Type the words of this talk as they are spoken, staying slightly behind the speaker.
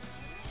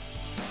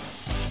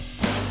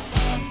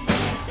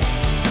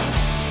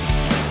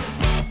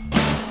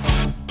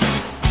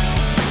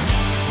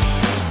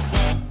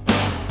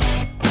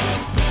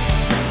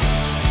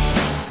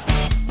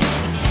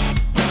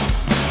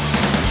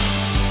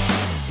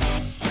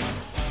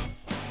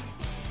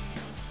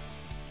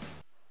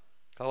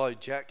Hello,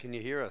 Jack. Can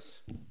you hear us?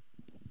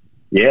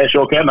 Yeah,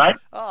 sure can, mate.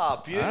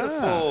 Ah,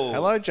 beautiful.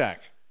 Hello, Jack.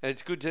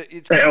 It's good to.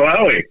 It's How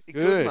are we?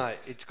 good, mate.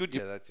 It's good.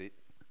 Yeah, that's it.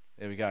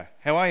 There we go.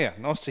 How are you?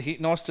 Nice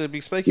to be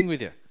speaking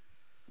with you.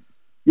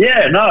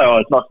 Yeah, no,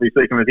 it's nice to be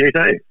speaking with you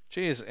too.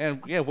 Cheers,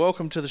 and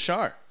welcome to the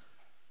show.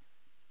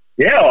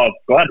 Yeah, I'm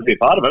glad to be a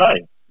part of it,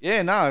 eh?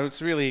 Yeah, no,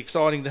 it's really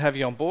exciting to have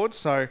you on board.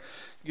 So,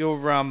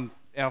 you're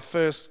our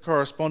first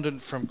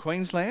correspondent from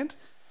Queensland.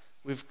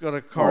 We've got a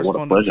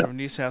correspondent pleasure. from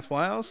New South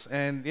Wales,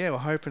 and we're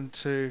hoping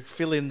to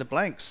fill in the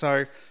blanks.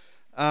 So,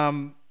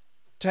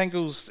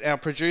 Tangle's our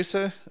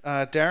producer,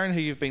 Darren, who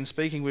you've been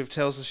speaking with,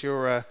 tells us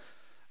you're a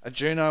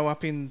Juno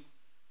up in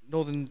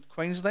northern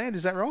Queensland.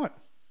 Is that right?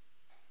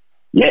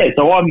 Yeah,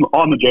 so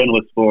I'm a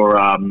journalist for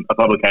a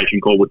publication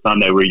called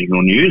Sunday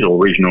Regional News, or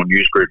Regional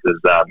News Group as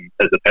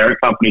the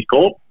parent company's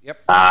called. Yep.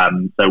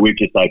 So we've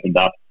just opened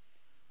up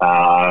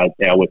our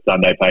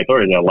Sunday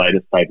paper, is our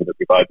latest paper that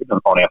we've opened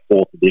on our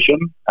fourth edition,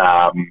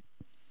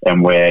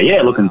 and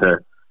we're looking to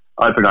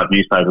open up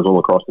newspapers all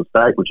across the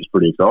state, which is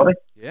pretty exciting.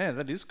 Yeah,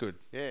 that is good.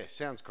 Yeah,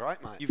 sounds great,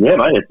 mate.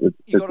 Mate, it's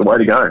the way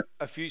to go.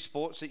 A few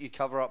sports that you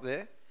cover up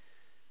there.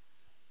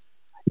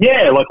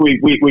 Yeah, like we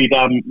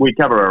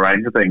cover a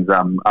range of things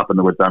up in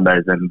the Wood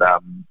Sundays and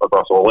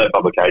across all our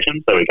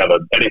publications. So we cover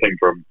anything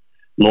from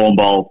lawn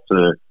bowls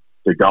to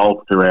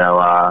golf to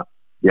our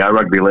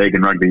rugby league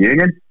and rugby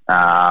union,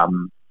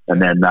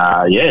 and then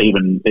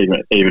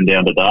even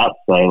down to darts.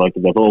 So like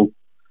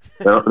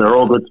they're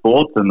all good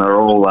sports and they're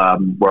all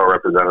well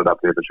represented up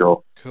here for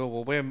sure. Cool.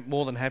 Well, we're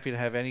more than happy to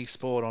have any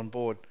sport on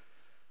board,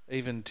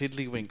 even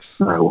tiddlywinks.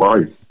 No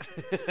worries.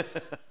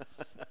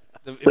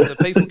 If the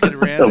people get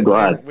around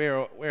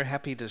it, we're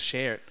happy to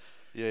share it.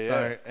 Yeah.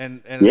 So,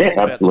 and it's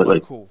all absolutely.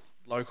 about the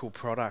local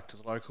product,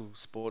 the local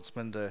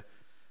sportsmen, the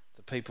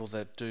people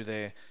that do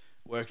their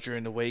work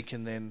during the week,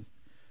 and then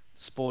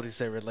sport is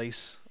their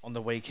release on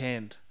the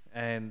weekend.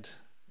 And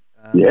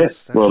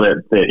it's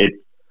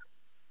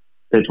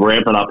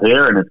ramping up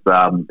here, and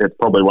it's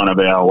probably one of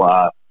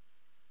our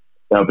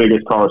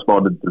biggest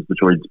correspondences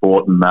between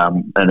sport and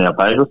our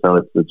paper. So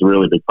it's a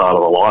really big part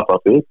of our life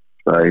up here.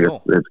 So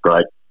Cool. it's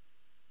great.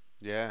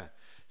 Yeah.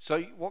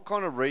 So what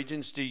kind of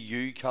regions do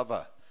you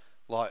cover?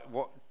 Like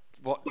what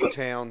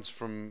towns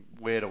from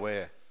where to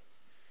where?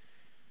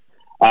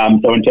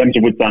 So in terms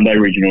of Wood Sunday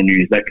Regional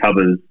News, that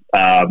covers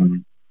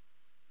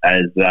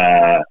as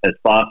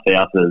far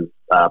south as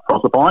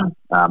Proserpine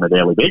at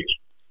Early Beach,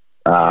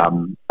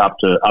 up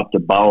to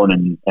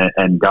Bowen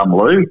and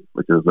Gumloo,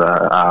 which is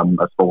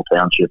a small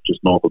township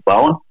just north of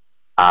Bowen,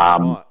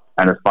 Right.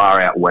 and as far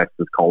out west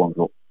as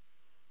Collinsville.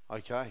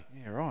 Okay.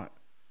 Yeah, right.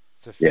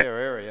 It's a fair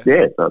area.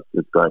 Yeah, so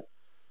it's great.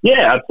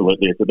 Yeah,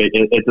 absolutely.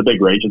 It's a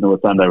big region, the Wood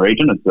Sunday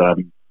region.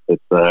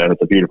 It's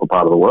a beautiful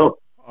part of the world.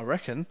 I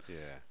reckon. Yeah.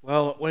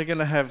 Well, we're going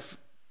to have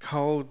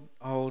cold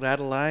old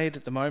Adelaide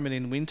at the moment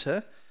in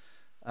winter.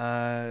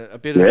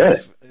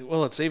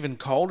 It's even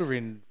colder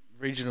in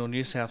regional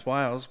New South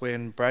Wales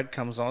when Brad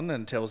comes on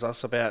and tells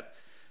us about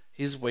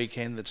his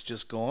weekend that's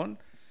just gone.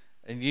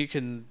 And you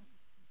can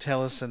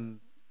tell us and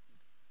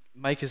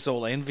make us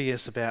all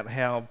envious about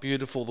how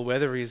beautiful the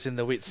weather is in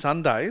the Whit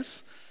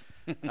Sundays.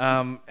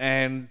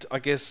 And I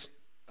guess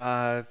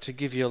to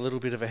give you a little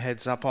bit of a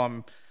heads up,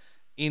 I'm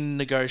in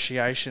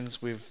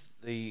negotiations with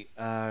the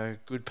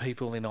good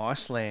people in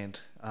Iceland,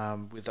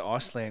 with the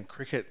Iceland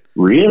Cricket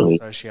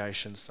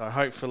Association. So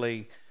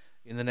hopefully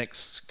in the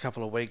next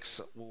couple of weeks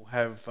we'll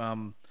have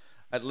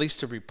at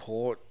least a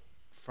report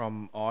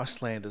from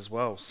Iceland as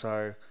well.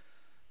 So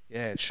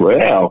yeah, it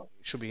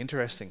should be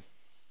interesting.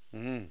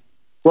 Mm.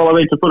 Well, I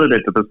mean, to put it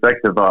into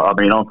perspective, I'm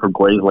from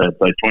Queensland,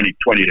 so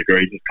 20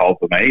 degrees is cold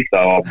for me.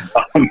 So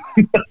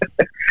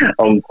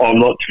I'm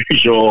not too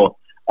sure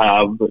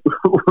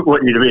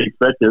what you'd be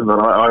expecting,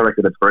 but I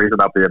reckon it's freezing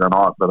up here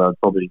tonight. But I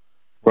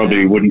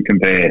probably wouldn't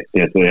compare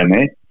to down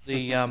there.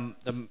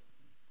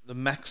 The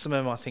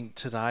maximum I think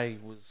today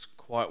was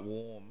quite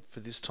warm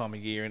for this time of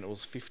year, and it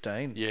was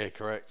 15. Yeah,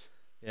 correct.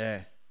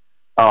 Yeah.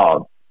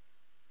 Oh,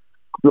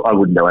 I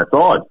wouldn't go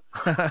outside.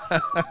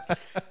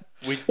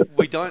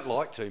 We don't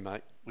like to,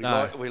 mate.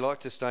 We like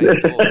to stay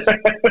indoors.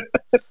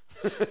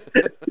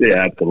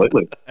 Yeah,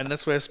 absolutely. And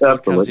that's where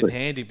sport comes in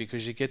handy,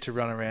 because you get to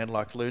run around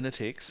like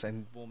lunatics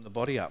and warm the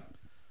body up.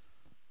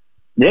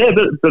 Yeah, a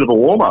bit of a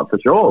warm up for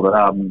sure. But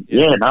I don't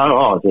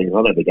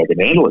think I can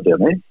handle it down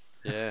there.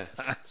 Yeah.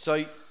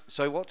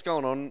 So what's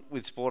going on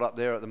with sport up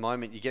there at the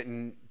moment? You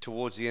getting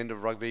towards the end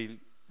of rugby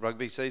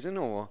season,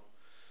 or?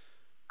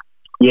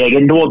 Yeah,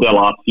 getting towards our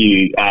last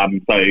few.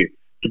 So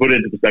to put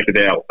it into perspective,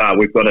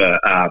 we've got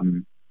a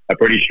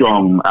pretty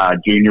strong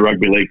junior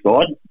rugby league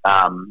side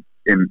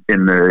in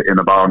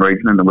the Bowen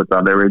region, in the Wood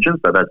Sunday region.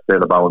 So they're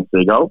the Bowen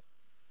Seagulls.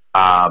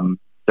 So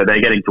they're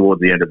getting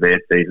towards the end of their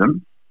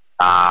season.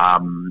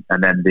 And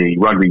then the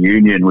rugby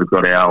union, we've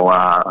got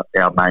our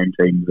main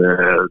team,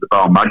 the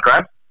Bowen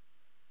Mudcrabs.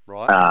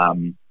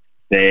 Right.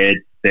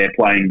 They're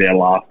playing their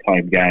last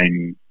home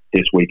game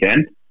this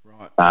weekend.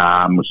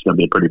 Right. Which is going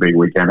to be a pretty big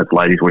weekend. It's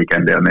ladies'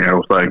 weekend down there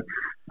also.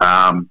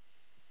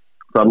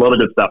 So a lot of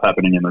good stuff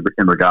happening in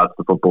regards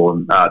to football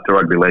and to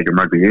rugby league and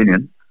rugby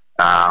union.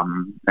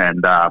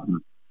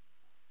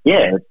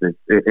 Yeah,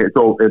 it's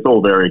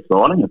all very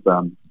exciting. It's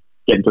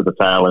getting to the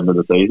tail end of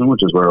the season,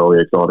 which is where all the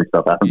exciting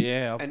stuff happens.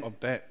 Yeah, I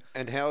bet.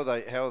 And how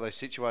are they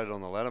situated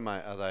on the ladder,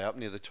 mate? Are they up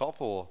near the top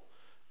or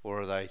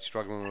are they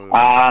struggling a little?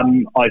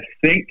 I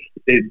think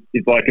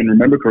if I can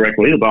remember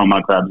correctly, the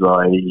Belmont Crabs,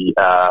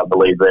 I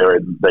believe they're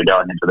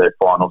going into their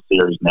final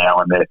series now,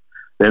 and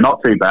they're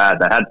not too bad.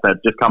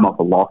 They've just come off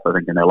a loss, I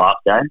think, in their last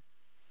game.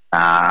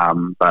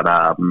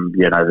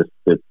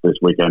 This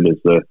weekend is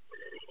the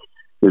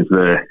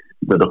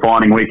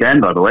defining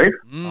weekend, I believe.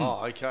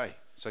 Oh, okay.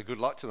 So good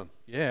luck to them.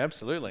 Yeah,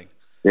 absolutely.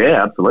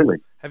 Yeah, absolutely.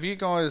 Have you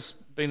guys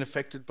been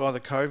affected by the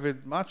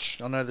COVID much?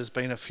 I know there's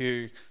been a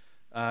few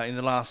in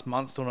the last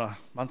month and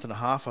a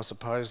half, I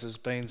suppose. There's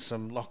been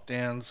some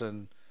lockdowns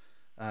and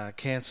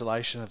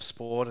cancellation of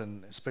sport,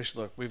 and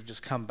especially like we've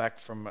just come back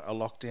from a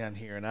lockdown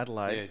here in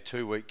Adelaide. Yeah,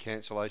 2-week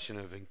cancellation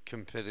of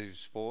competitive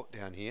sport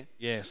down here.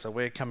 Yeah, so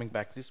we're coming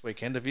back this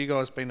weekend. Have you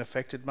guys been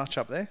affected much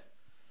up there?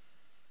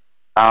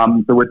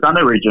 The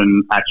Western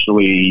region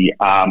actually,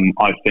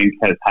 I think,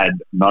 has had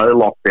no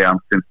lockdown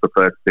since the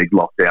first big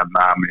lockdown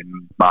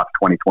in March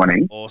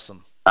 2020.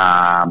 Awesome.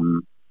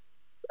 No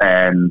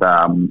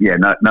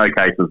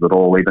cases at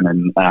all. Even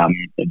in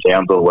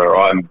Townsville, where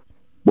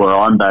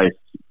I'm based,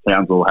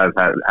 Townsville has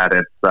had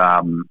its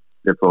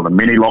sort of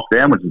mini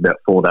lockdown, which is about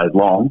 4 days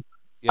long,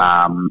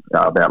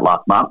 about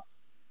last month.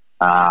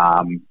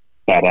 But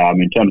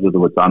in terms of the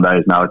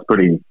Whitsundays, no, it's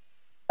pretty.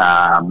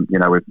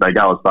 They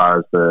go as far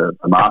as the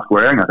mask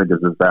wearing. I think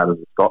it's as bad as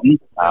it's gotten.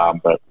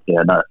 But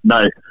yeah,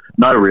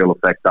 no real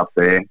effect up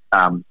there,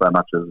 so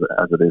much as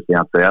it is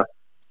down south.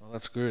 Well,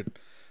 that's good.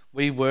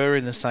 We were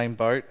in the same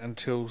boat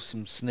until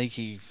some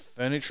sneaky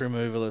furniture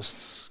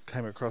removalists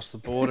came across the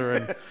border,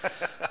 and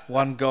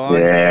one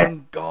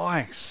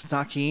guy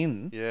snuck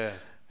in. Yeah.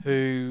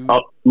 Who?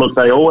 Oh, look,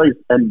 they always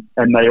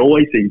they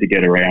always seem to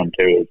get around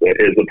too.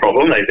 Is the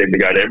problem? They seem to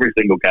go to every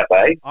single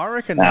cafe. I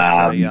reckon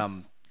that's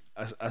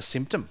a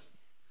symptom.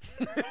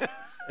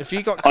 If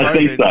you got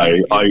COVID, I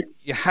think so.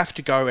 You have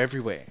to go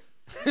everywhere.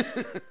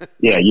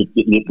 Yeah,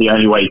 the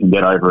only way you can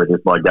get over it is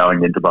by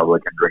going into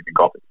public and drinking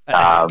coffee.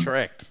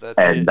 Correct. So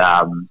I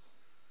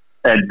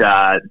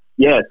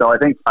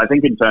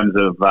think in terms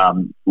of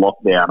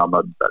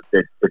lockdown,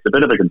 it's a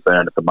bit of a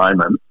concern at the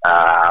moment.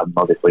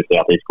 Obviously,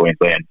 Southeast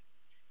Queensland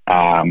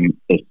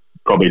is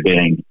probably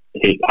being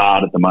hit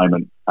hard at the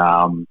moment.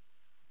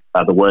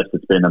 The worst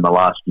it's been in the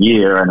last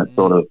year, and it's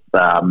sort of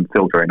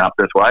filtering up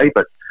this way.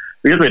 But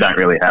because we don't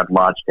really have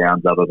large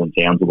towns other than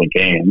Townsville and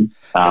Cairns,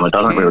 it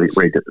doesn't really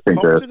seem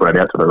to spread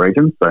out to the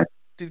region. So,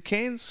 did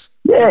Cairns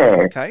get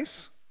a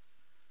case?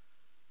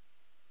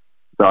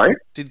 Sorry?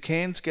 Did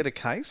Cairns get a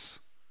case?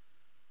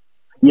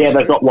 Yeah,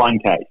 they've got one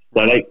case.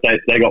 So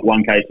they got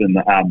one case in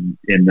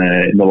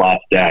the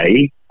last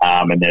day,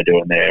 and they're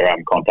doing their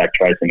contact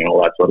tracing and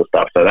all that sort of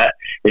stuff. So that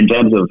in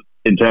terms of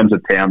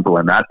Townsville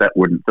and that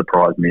wouldn't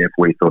surprise me if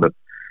we sort of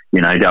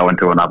go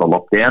into another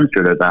lockdown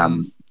should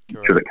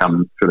it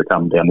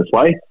come down this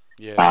way.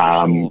 Yeah,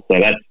 sure. So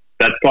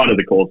that's kind of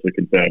the cause for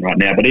concern right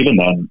now. But even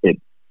then,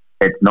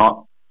 it's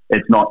not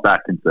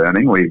that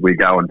concerning. We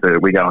go into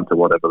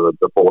whatever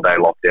the 4-day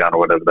lockdown or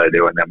whatever they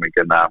do, and then we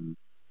can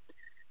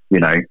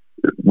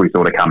we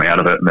sort of come out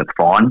of it and it's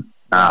fine.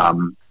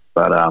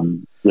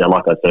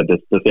 Like I said, the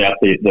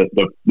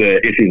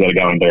issues that are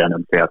going down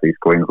in Southeast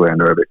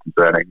Queensland are a bit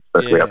concerning,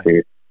 especially up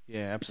here.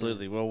 Yeah,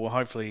 absolutely. Well,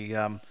 hopefully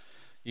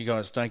you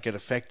guys don't get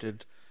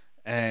affected.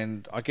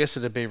 And I guess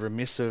it'd be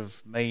remiss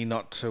of me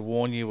not to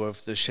warn you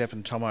of the Shepp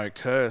and Thomm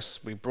curse.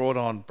 We brought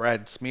on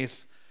Brad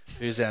Smith,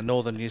 who's our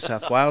Northern New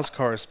South Wales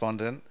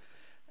correspondent,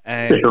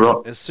 and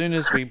as soon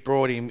as we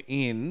brought him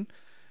in,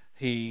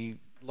 he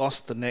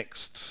lost the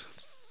next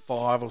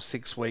 5 or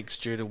 6 weeks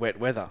due to wet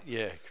weather.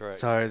 Yeah, correct.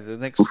 So the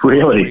next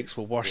 5 weeks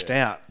were washed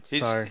out.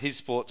 His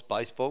sport's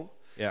baseball.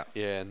 Yeah.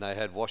 Yeah, and they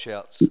had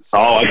washouts.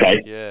 So,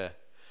 okay. Yeah.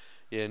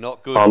 Yeah,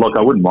 not good. Oh, look,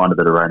 I wouldn't mind a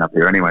bit of rain up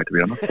here anyway, to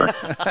be honest.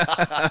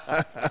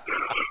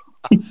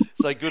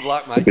 So good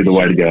luck, mate. That'd be the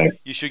way to go.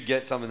 You should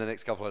get some in the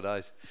next couple of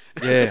days.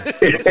 Yeah.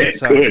 Good.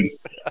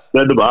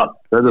 Send them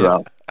up.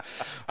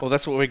 Well,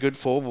 that's what we're good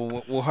for.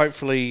 We'll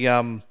hopefully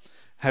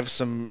have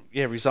some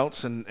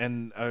results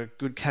and a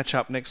good catch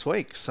up next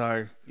week.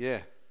 So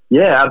yeah,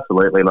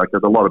 absolutely. Like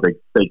there's a lot of big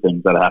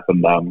things that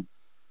happened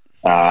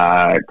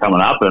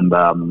coming up, and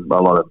a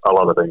lot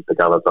of things to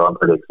cover. So I'm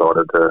pretty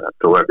excited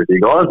to work with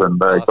you guys,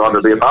 and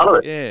excited to be a part of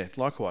it. Yeah,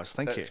 likewise.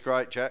 Thank you. That's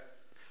great, Jack.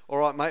 All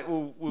right, mate.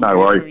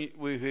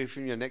 We'll hear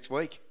from you next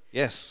week.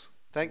 Yes.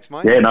 Thanks,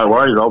 mate. Yeah, no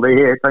worries. I'll be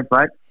here. Thanks,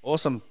 mate.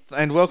 Awesome.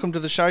 And welcome to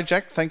the show,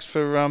 Jack. Thanks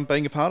for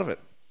being a part of it.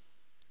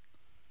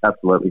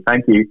 Absolutely.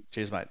 Thank you.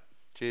 Cheers, mate.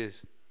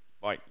 Cheers.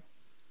 Bye.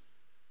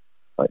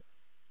 Bye.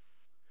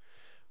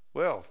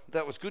 Well,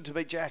 that was good to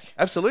meet Jack.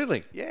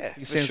 Absolutely. Yeah,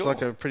 He for sounds sure.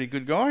 like a pretty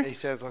good guy. He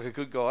sounds like a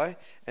good guy,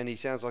 and he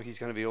sounds like he's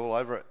going to be all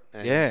over it.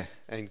 And, Yeah.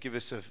 And give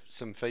us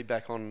some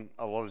feedback on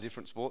a lot of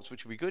different sports,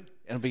 which will be good.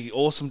 It'll be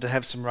awesome to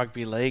have some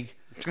rugby league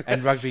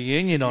and rugby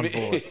union on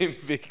board.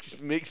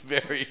 Mick's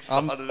very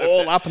I'm excited.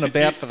 all up and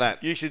about for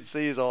that. You should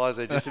see his eyes;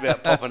 they're just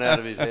about popping out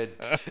of his head.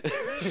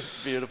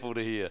 It's beautiful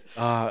to hear.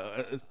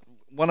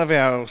 One of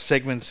our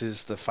segments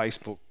is the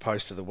Facebook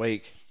post of the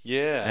week.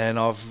 Yeah. And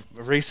I've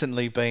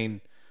recently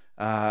been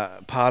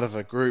part of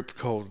a group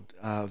called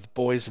the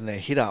Boys and Their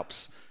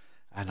Hit-Ups.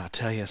 And I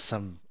tell you, there's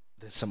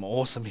some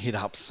awesome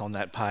hit-ups on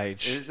that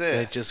page. Is there?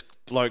 They're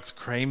just blokes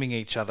creaming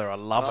each other. I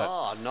love it.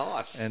 Oh,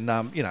 nice. And,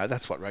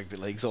 that's what rugby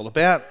league's all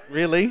about,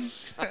 really.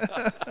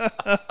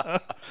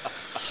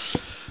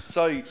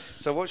 So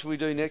what should we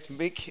do next,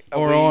 Mick?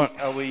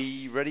 Are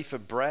we ready for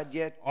Brad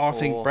yet? I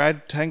think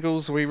Brad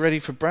Tangles, are we ready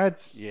for Brad?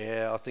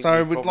 Yeah, I think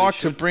so. we We'd like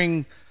should. to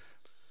bring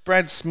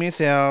Brad Smith,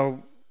 our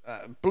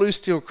Blue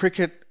Steel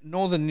Cricket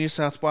Northern New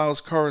South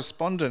Wales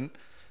correspondent,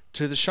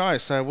 to the show.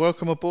 So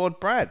welcome aboard,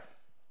 Brad.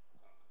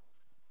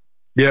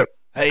 Yep.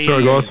 Hey,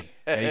 Sorry, guys.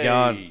 How you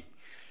going?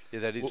 Yeah,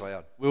 that is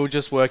loud. We were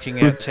just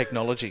working out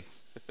technology.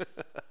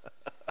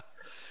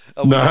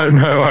 No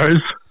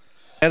worries.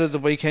 How did the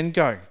weekend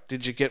go?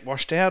 Did you get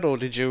washed out, or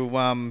did you?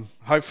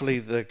 Hopefully,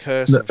 the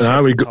curse of No,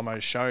 Shepp we and got-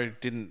 Tommo's show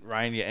didn't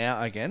rain you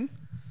out again.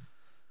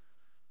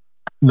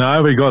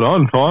 No, we got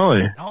on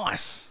finally.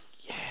 Nice.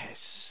 Yes.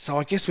 So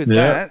I guess with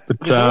Yeah, that, but,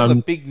 with all the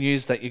big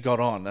news that you got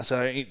on,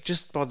 so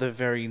just by the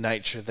very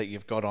nature that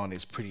you've got on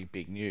is pretty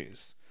big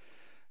news.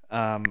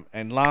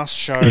 And last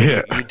show,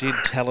 Yeah. you did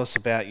tell us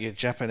about your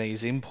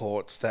Japanese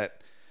imports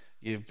that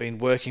you've been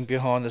working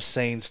behind the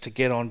scenes to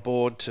get on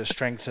board to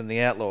strengthen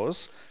the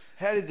Outlaws.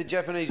 How did the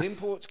Japanese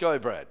imports go,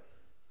 Brad?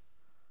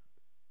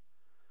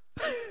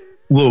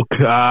 Look,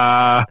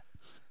 yeah.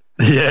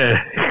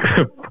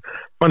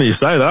 Funny you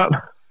say that.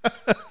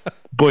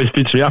 Boys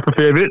stitched me up a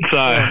fair bit, so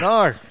Oh,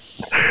 no.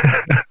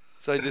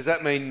 So does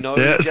that mean no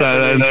yeah. So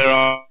Japanese?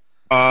 there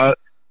are.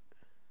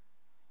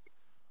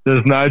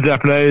 There's no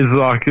Japanese,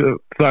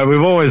 so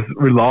we've always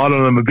relied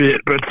on them a bit,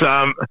 but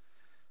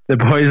the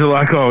boys are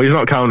like, oh, he's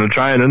not coming to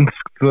training,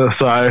 so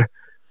because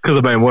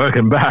I've been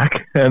working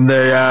back, and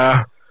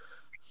the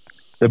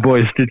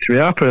boys stitched me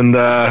up, and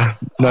no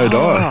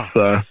dice.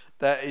 So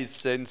That is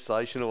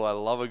sensational. I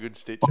love a good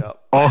stitch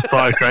up. I was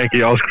so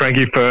cranky. I was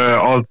cranky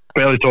I was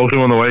barely talking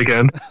to him on the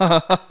weekend.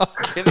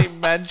 Can you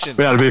imagine?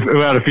 We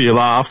had a few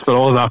laughs, but I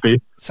was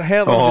happy. So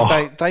how long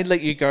did they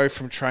let you go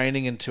from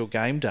training until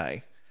game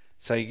day?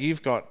 So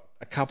you've got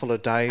a couple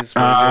of days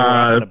where you're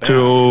up and about.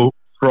 Till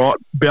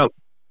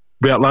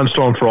about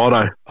lunchtime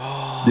Friday.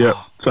 Oh. Yep.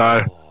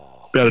 So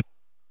about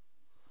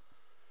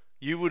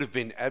You would have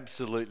been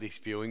absolutely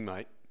spewing,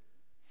 mate.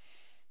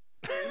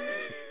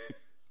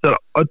 and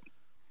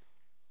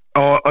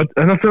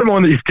I said,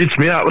 mind that you stitched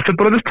me up. I said,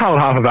 but I just told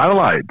half of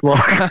Adelaide.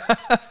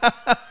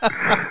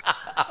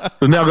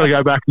 So now I've got to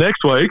go back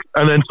next week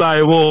and then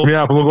say, well, me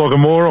up and look like a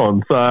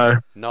moron. So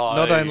No,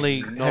 Not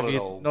only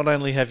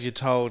have you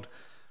told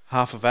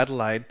half of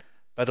Adelaide,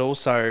 but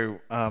also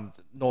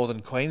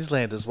northern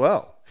Queensland as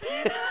well.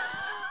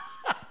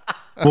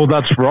 well,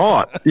 that's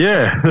right.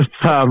 Yeah,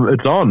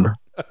 it's on.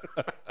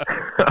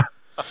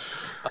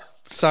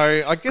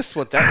 So I guess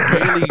what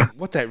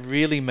that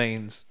really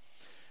means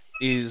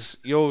is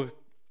you're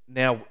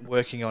now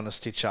working on a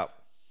stitch up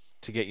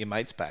to get your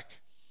mates back.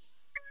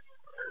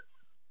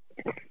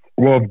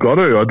 Well, I've got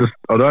to.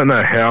 I don't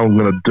know how I'm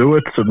going to do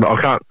it. So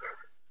I can't.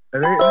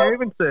 And he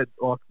even said,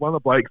 like, one of the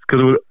blokes,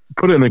 because we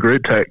put it in the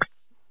group text,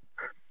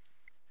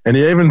 and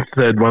he even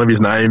said one of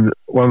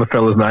the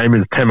fella's name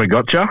is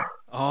Tamagotcha.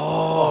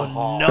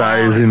 Oh, So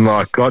nice. he's in,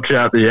 like, gotcha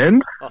at the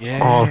end.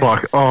 Yeah. I was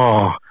like,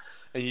 oh.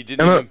 And you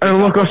didn't even pick And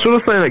look, up I should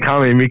have seen it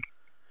coming.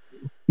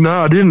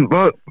 No, I didn't.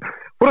 But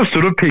what I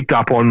should have picked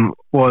up on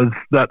was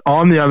that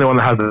I'm the only one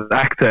that has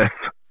access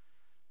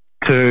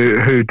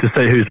to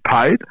see who's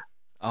paid.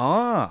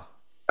 Ah.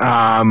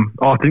 I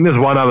think there's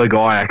one other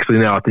guy actually.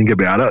 Now I think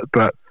about it,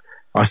 but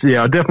I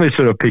definitely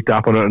should have picked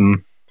up on it, and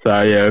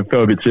so yeah, it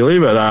felt a bit silly,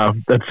 but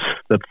that's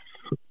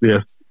yeah.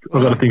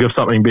 I've got to think of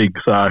something big.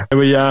 So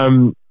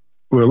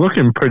we're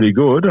looking pretty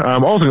good. I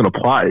wasn't going to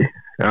play.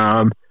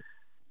 I'm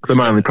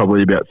only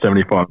probably about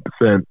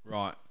 75%.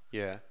 Right.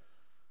 Yeah.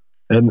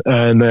 And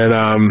then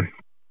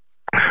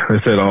they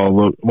said, oh,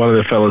 look, one of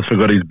the fellas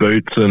forgot his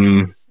boots,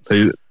 and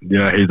he's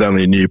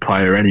only a new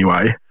player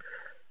anyway.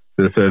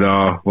 They said,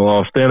 oh, well,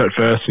 I'll stand at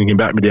first and you can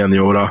back me down the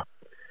order.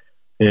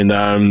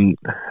 And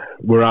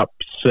we're up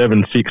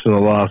 7-6 in the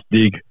last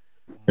dig,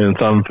 and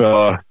some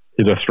fella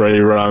hit a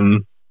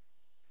 3-run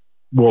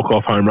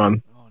walk-off home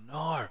run. Oh,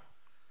 no.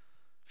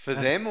 For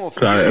them or for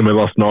So, you? and we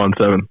lost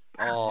 9-7.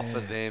 Oh, for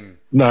them.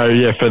 No,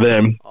 yeah, for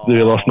them.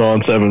 We lost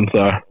 9-7,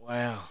 so.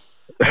 Wow.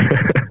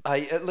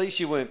 Hey, at least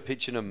you weren't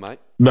pitching them, mate.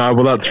 No,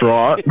 well, that's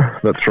right.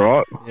 That's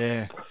right.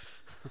 Yeah.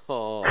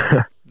 Oh,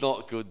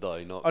 not good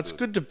though. Not. It's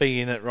good to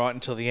be in it right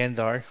until the end,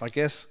 though. I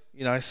guess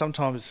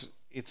sometimes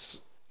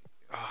it's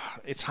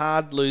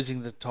hard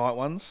losing the tight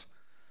ones,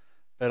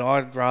 but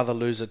I'd rather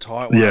lose a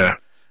tight one Yeah.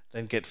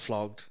 than get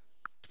flogged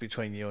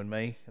between you and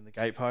me and the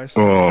gatepost.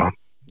 Oh,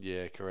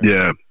 Yeah, correct.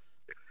 yeah.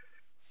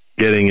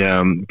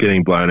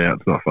 Getting blown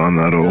out's not fun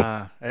at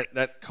all.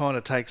 That kind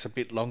of takes a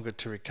bit longer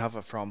to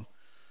recover from.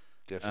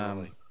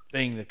 Definitely.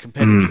 Being the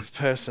competitive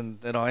person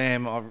that I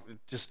am, it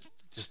just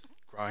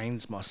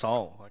grains my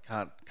soul. I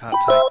can't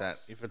take that.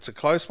 If it's a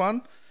close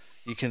one,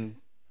 you can.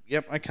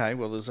 Yep. Okay.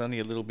 Well, there's only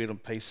a little bit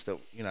of piece that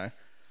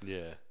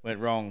went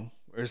wrong.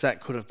 Whereas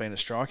that could have been a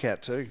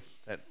strikeout too.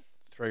 That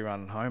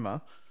 3-run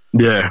homer.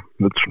 Yeah,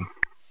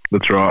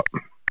 that's right.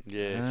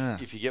 Yeah.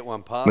 If you get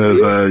one past.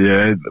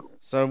 Yeah.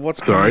 So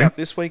what's coming up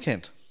this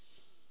weekend?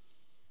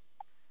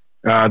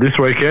 This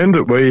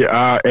weekend we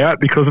are out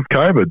because of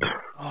COVID.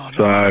 Oh no!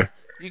 So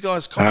you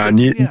guys copped it,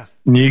 didn't you?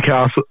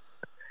 Newcastle.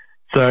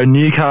 So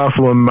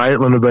Newcastle and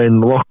Maitland have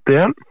been locked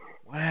down.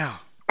 Wow.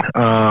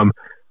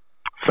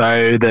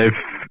 So they've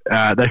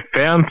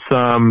found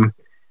some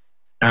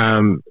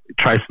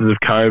traces of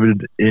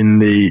COVID in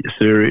the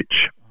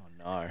sewage.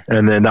 Oh no!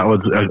 And then that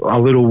was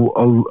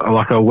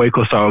like a week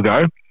or so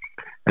ago,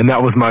 and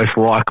that was most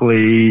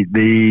likely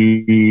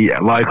the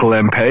local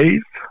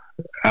MPs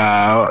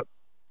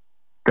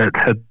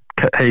that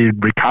he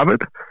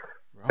recovered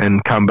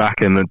and come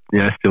back and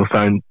still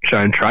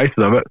showing traces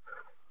of it.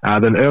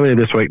 Then earlier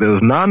this week there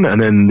was none, and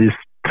then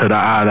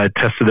today they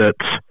tested it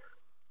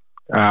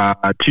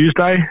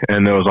Tuesday,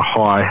 and there was a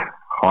high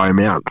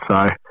amount.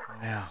 So,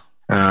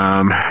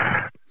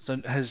 wow. So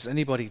has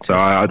anybody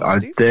tested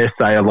positive? I dare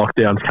say a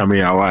lockdown's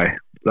coming our way.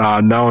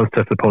 No one's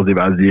tested positive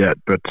as yet,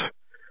 but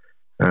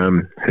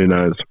who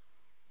knows?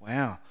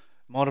 Wow,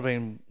 might have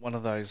been one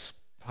of those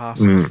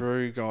passing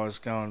through guys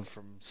going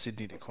from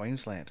Sydney to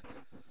Queensland.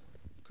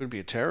 Could be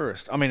a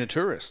terrorist. I mean, a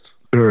tourist.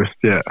 Tourist,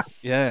 yeah.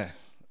 Yeah.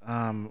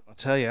 I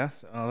tell you,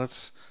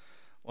 that's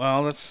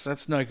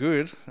no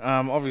good.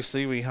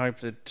 Obviously, we hope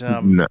that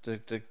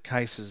the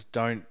cases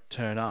don't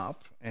turn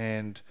up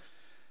and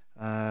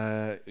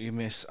you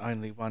miss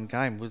only one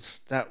game. Was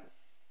that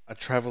a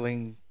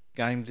travelling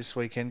game this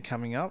weekend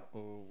coming up,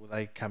 or were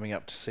they coming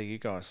up to see you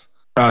guys?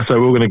 So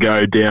we we're going to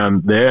go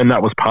down there, and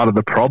that was part of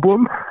the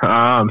problem.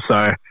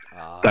 So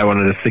they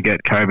wanted us to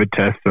get COVID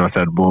tests, and I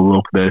said, well,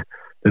 look, there's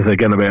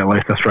going to be at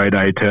least a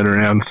 3-day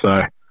turnaround.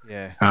 So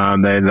yeah.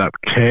 They ended up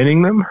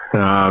canning them.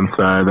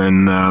 So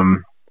then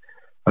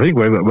I think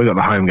we got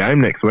the home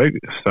game next week.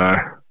 So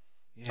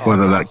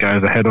whether that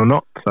goes ahead or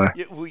not. So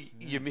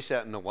you miss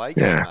out on the away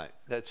game, mate.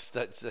 That's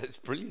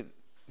brilliant.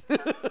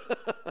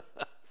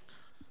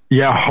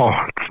 Yeah,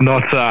 it's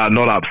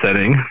not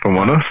upsetting, if I'm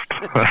honest.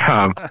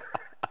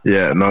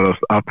 Yeah, not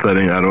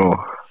upsetting at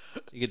all.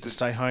 You get to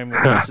stay home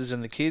with the missus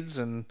and the kids,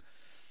 and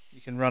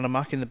you can run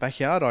amok in the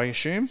backyard, I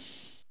assume.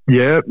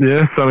 Yeah,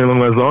 something along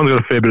those lines. Got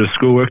a fair bit of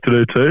schoolwork to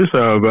do too,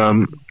 so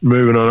I'm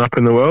moving on up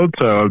in the world.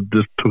 So I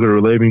just took a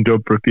relieving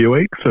job for a few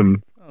weeks,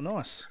 and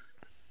nice.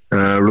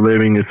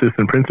 Relieving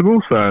assistant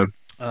principal. So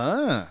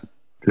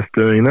just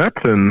doing that,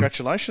 and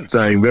congratulations.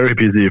 Staying very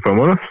busy, if I'm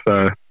honest.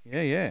 So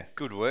yeah.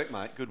 Good work,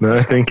 mate. Good work.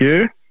 No, thank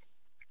you.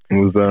 It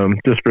was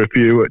just for a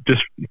few.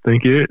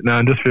 Thank you.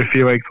 No, just for a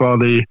few weeks while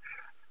the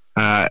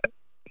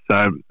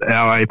so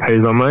our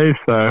AP's on leave,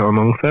 so I'm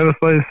on service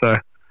leave. So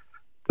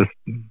just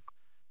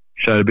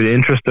showed a bit of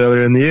interest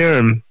earlier in the year,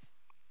 and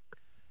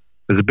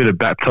there's a bit of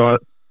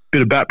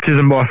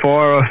baptism by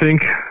fire, I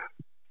think,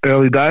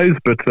 early days,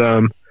 but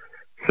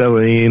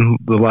settling in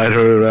the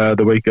later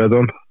the week goes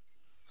on.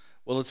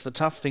 Well, it's the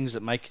tough things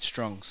that make you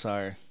strong,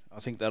 so I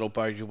think that'll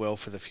bode you well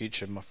for the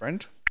future, my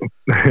friend.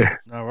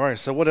 No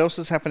worries. So what else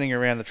is happening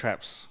around the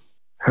traps?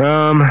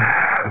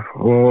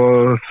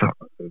 Well,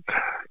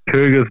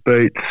 Cougars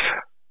beat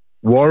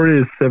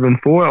Warriors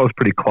 7-4. That was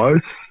pretty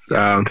close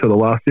until the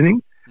last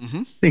inning.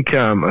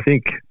 Mm-hmm. I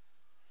think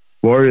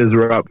Warriors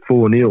were up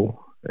 4-0,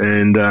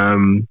 and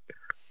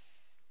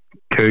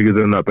Cougars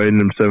ended up beating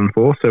them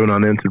 7-4, 7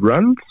 unanswered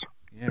runs,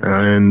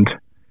 and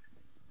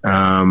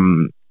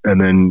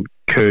then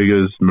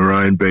Cougars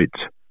Maroon beat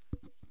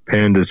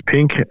Pandas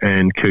Pink,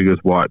 and Cougars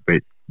White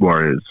beat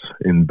Warriors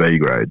in B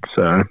grade.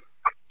 So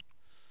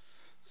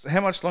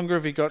how much longer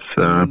have you got?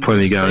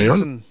 Plenty going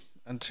on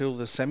until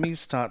the semis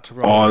start to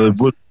roll.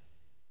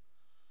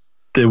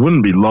 There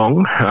wouldn't be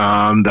long.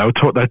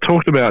 They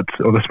talked about,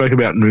 or they spoke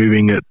about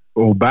moving it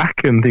all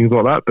back and things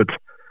like that, but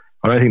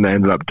I don't think they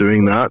ended up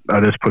doing that.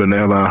 I just put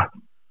another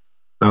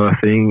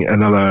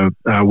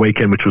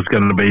weekend, which was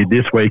going to be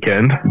this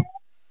weekend.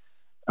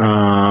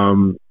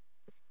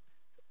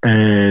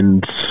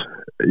 And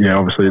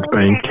obviously it's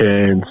been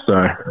canned,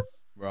 so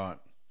right.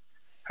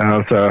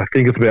 So I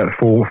think it's about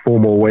four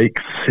more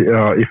weeks,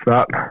 if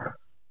that.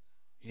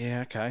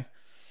 Yeah. Okay.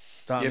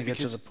 Starting to get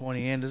to the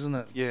pointy end, isn't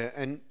it? Yeah,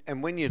 and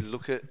when you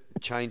look at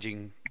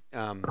changing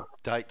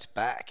dates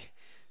back,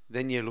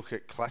 then you look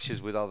at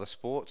clashes with other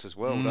sports as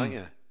well, don't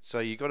you? So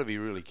you've got to be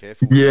really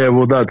careful. Yeah,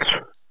 well,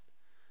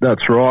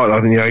 that's right. I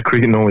think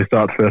cricket normally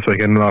starts first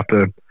weekend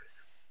after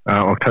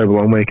October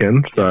long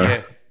weekend.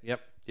 So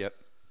yep.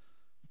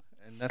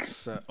 And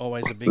that's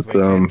always a big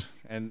weekend.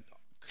 And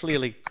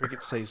clearly,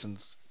 cricket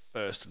season's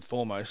first and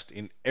foremost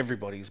in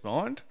everybody's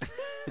mind.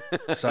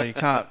 So you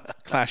can't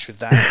clash with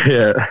that.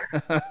 Yeah,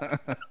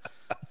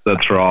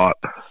 that's right.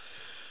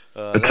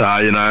 But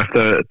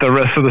if the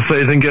rest of the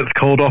season gets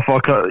called off,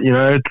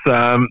 it's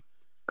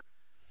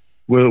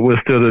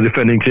we're still the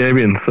defending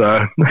champions.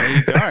 So there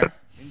you go.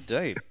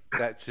 Indeed,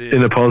 that's it.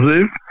 In a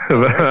positive,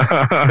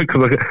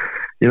 because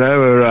we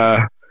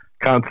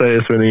can't say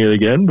us winning it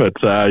again, but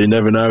you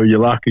never know. You're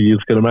lucky you're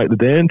going to make the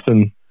dance,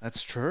 and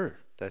that's true.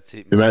 That's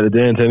it. You make the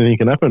dance, anything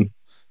can happen.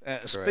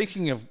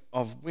 Speaking of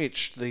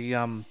which,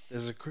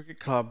 there's a cricket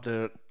club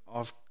that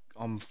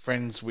I'm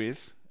friends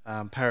with,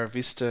 Para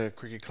Vista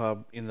Cricket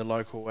Club in the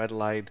local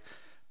Adelaide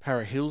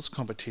Para Hills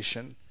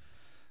competition.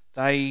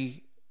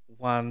 They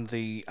won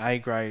the A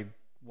grade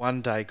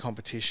one-day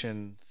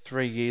competition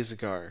 3 years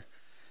ago,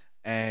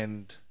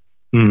 and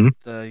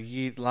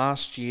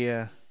last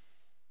year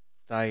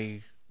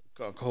they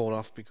got called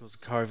off because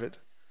of COVID.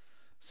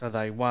 So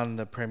they won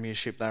the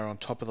premiership. They were on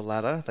top of the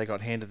ladder. They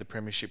got handed the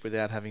premiership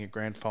without having a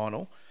grand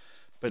final.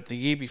 But the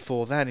year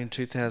before that, in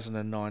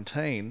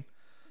 2019,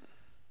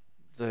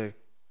 the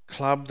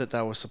club that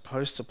they were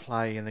supposed to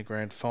play in the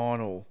grand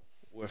final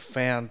were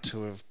found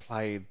to have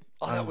played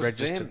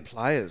unregistered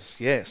players.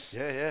 Yes.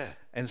 Yeah.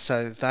 And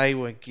so they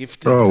were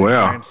gifted the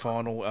grand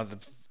final of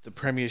the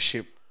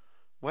premiership.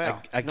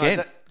 Wow. Again.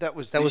 No, that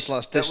was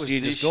this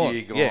year just gone.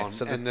 Yeah.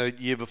 So and the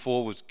year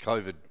before was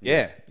COVID.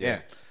 Yeah.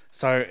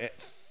 So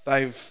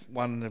they've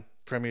won the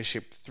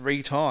premiership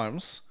 3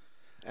 times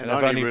and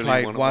they've only really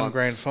played one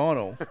grand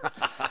final.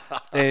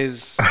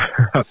 There's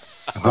 4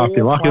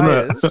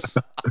 players.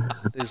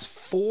 There's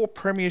 4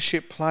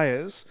 premiership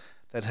players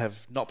that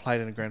have not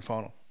played in a grand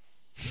final.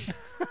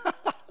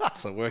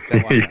 So work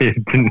that one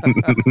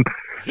out.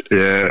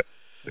 Yeah.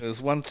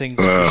 There's one thing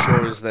for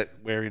sure is that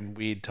we're in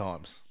weird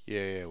times.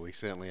 Yeah, we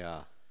certainly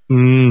are.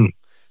 Mm.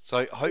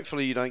 So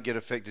hopefully you don't get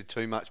affected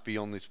too much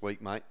beyond this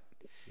week, mate.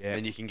 Yeah.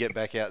 And you can get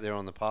back out there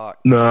on the park.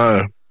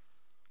 No.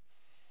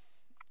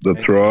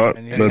 That's right.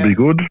 That'd be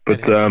good.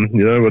 But,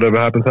 whatever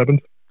happens,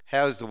 happens.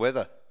 How's the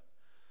weather?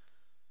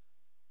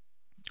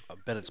 I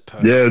bet it's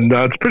perfect. Yeah,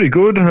 no, it's pretty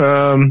good.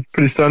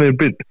 Pretty sunny, a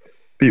bit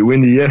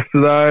windy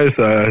yesterday,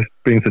 so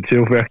brings the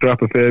chill factor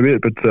up a fair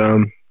bit. But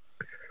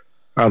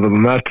other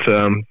than that,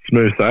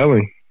 smooth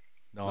sailing.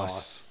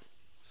 Nice.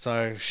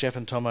 So Shepp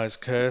and Tommo's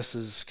curse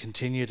has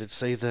continued.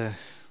 It's either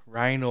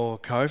rain or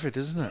COVID,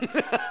 isn't it?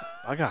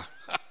 Bugger.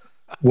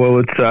 Well,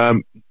 it's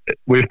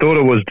we thought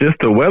it was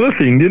just a weather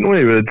thing, didn't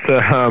we? But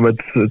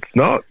it's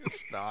not.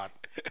 It's not.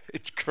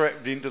 It's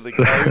crept into the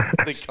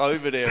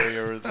COVID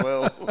area as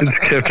well. It's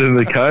kept in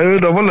the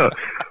COVID. I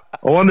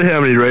wonder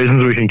how many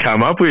reasons we can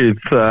come up with.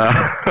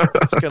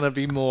 It's going to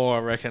be more,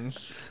 I reckon.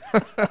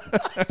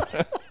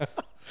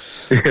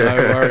 Yeah. No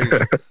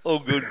worries. All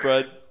good,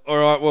 Brad. All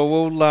right. Well,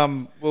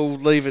 we'll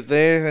leave it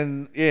there,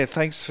 and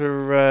thanks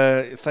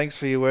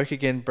for your work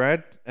again,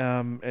 Brad.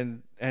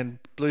 And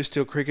Blue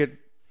Steel Cricket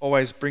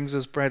always brings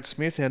us Brad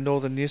Smith, our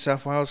Northern New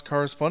South Wales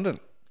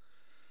correspondent.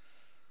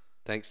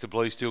 Thanks to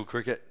Blue Steel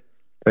Cricket.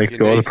 Thanks,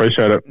 guys.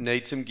 Appreciate it.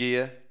 Need some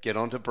gear? Get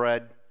on to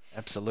Brad.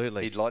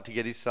 Absolutely. He'd like to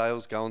get his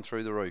sales going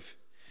through the roof.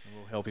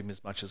 We'll help him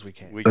as much as we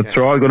can. That's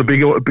right. Got a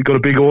big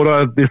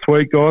order this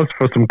week, guys,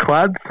 for some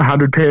clads,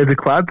 100 pairs of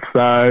clads.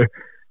 So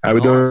we're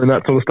doing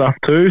that sort of stuff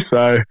too.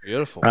 So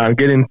beautiful.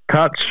 Get in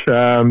touch.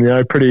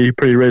 Pretty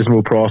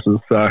reasonable prices.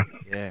 So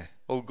yeah.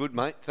 All good,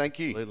 mate. Thank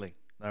you. Absolutely.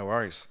 No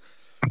worries.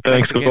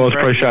 Thanks again, guys.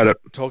 Brad. Appreciate it.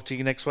 Talk to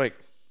you next week.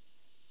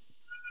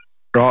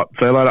 Right.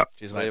 See you later.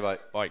 Cheers, mate. See you, mate.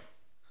 Bye.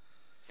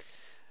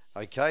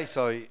 Okay,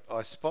 so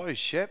I suppose,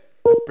 Shepp,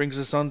 brings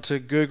us on to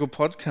Google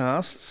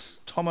Podcasts,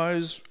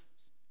 Tommo's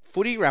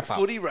footy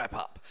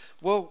wrap-up.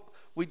 Well,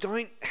 we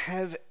don't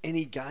have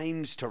any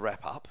games to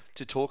wrap up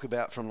to talk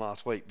about from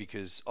last week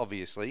because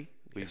obviously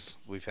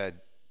we've had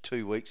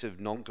 2 weeks of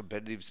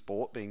non-competitive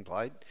sport being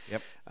played.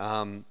 Yep.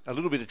 A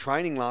little bit of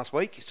training last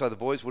week, so the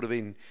boys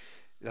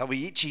they'll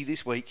be itchy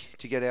this week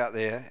to get out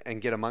there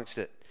and get amongst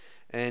it.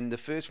 And the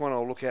first one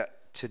I'll look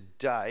at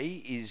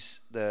today is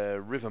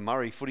the River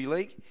Murray Footy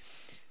League.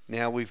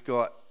 Now we've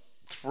got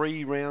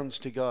 3 rounds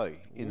to go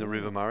in the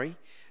River Murray.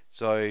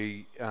 So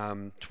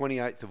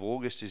 28th of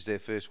August is their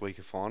first week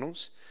of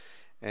finals.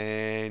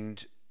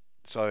 And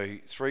so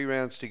 3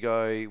 rounds to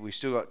go. We've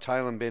still got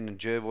Tailem Bend and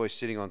Jervois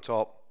sitting on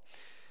top.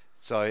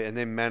 So and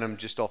then Manham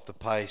just off the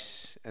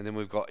pace. And then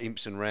we've got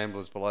Imps and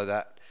Ramblers below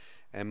that.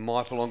 And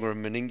Mypolonga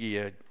and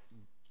Meningie are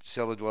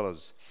cellar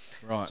dwellers.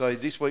 Right. So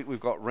this week we've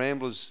got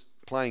Ramblers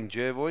playing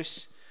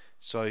Jervois.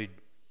 So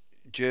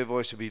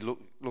Jervois will be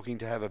looking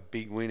to have a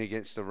big win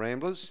against the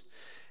Ramblers.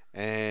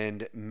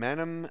 And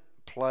Manham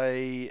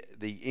play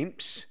the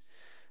Imps.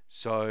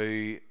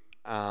 So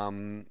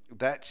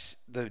that's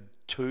the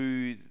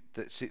 2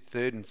 that sit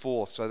 3rd and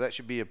 4th. So that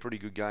should be a pretty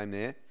good game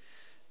there.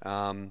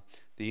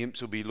 The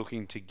Imps will be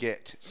looking to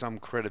get some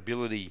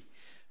credibility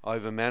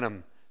over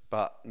Manham.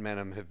 But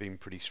Manham have been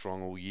pretty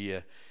strong all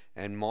year.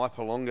 And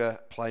Mypolonga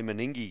play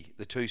Meningie,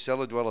 the 2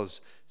 cellar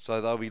dwellers.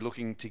 So they'll be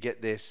looking to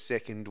get their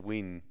 2nd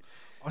win.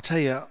 I'll tell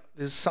you,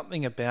 there's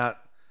something about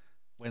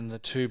when the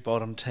 2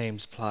 bottom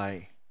teams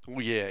play. Oh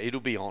yeah, it'll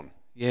be on.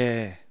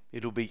 Yeah,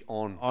 It'll be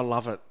on I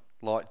love it.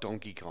 like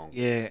Donkey Kong.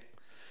 Yeah,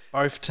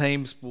 both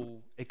teams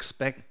will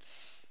expect.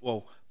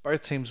 Well,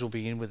 both teams will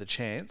be in with a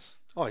chance,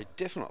 Oh,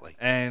 definitely.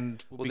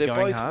 and will Well, be they're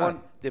going both hard.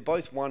 they're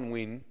both 1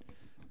 win,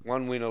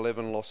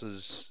 11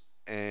 losses,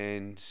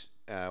 and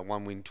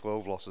 1 win,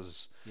 12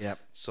 losses. Yep,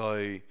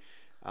 So,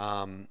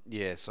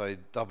 so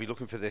they'll be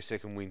looking for their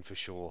second win for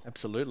sure,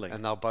 absolutely.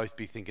 and they'll both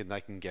be thinking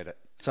they can get it.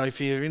 So if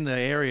you're in the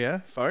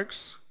area,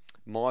 folks,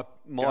 My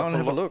go and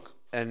have a look.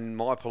 And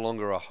my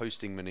Palonga are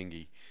hosting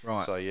Meningie.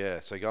 Right.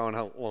 So go and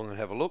along and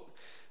have a look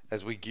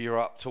as we gear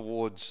up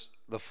towards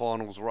the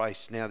finals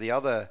race. Now the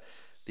other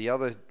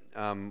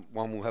one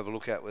we'll have a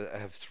look at.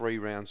 Have 3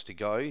 rounds to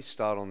go.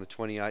 Start on the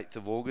 28th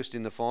of August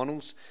in the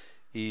finals.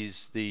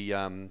 Is the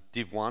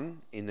Div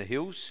 1 in the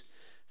Hills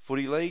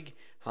Footy League.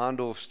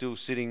 Harndorf still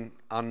sitting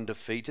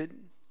undefeated.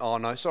 Oh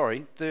no,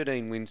 sorry,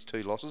 13 wins,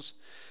 2 losses.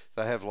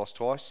 They have lost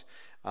twice.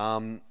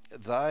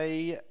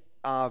 They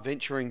are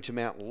venturing to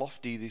Mount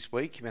Lofty this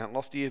week. Mount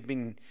Lofty have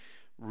been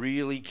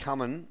really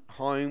coming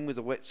home with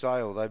a wet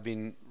sail. They've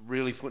been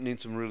really putting in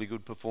some really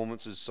good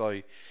performances.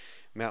 So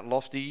Mount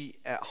Lofty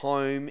at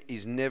home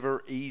is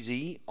never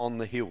easy on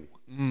the hill.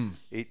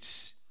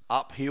 It's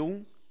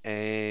uphill,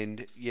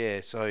 and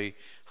so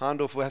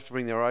Harndorf will have to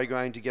bring their O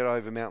game to get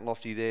over Mount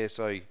Lofty there.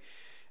 So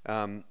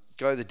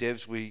go the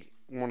Devs. We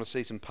want to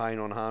see some pain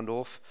on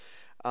Harndorf.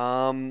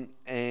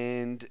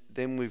 And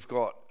then we've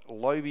got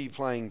Lobe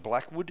playing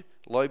Blackwood.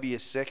 Lobe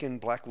is second,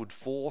 Blackwood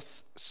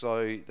fourth.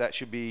 So that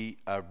should be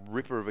a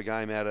ripper of a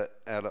game out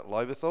at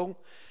Lobethal.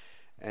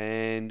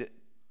 And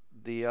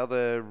the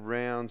other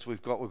rounds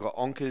we've got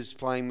Onkers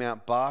playing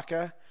Mount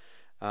Barker.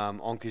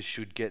 Onkers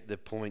should get the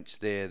points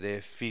there.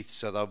 They're fifth,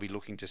 so they'll be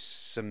looking to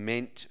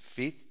cement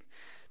fifth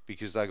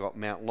because they got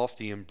Mount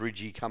Lofty and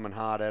Bridgie coming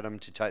hard at them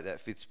to take that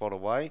fifth spot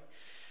away.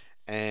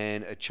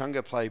 And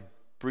Achunga play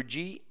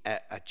Bridgie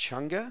at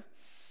Achunga.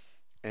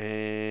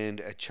 And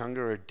Achunga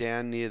are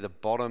down near the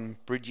bottom.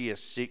 Bridgie are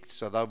sixth,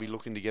 so they'll be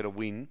looking to get a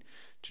win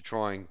to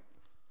try and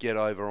get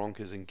over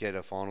Onkers and get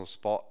a final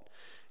spot.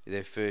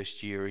 Their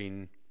first year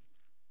in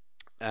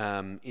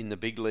the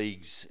big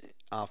leagues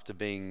after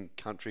being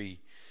country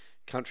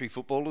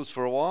footballers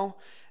for a while.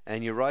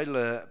 And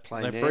Uradla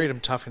play They Nan. breed them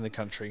tough in the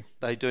country.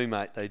 They do,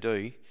 mate. They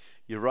do.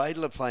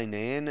 Uradla play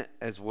Nan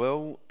as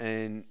well,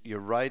 and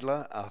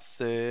Uradla are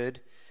third.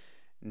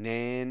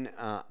 Nan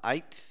are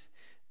eighth.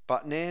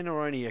 But Nan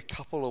are only a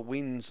couple of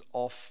wins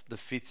off the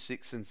 5th,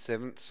 6th and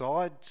 7th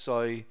side.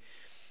 So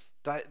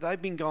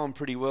they've been going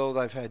pretty well.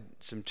 They've had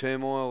some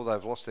turmoil.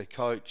 They've lost their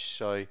coach.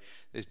 So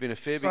there's been a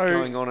fair bit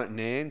going on at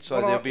Nan. So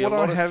there'll be a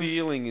lot of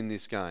feeling in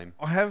this game.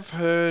 I have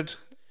heard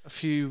a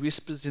few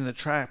whispers in the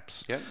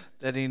traps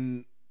that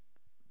in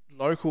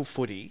local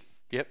footy,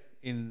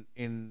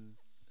 in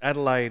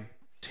Adelaide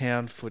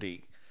town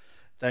footy,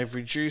 they've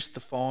reduced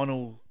the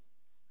final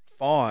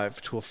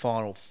 5 to a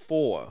final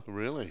 4.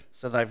 Really?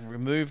 So they've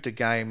removed a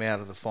game out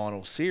of the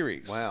final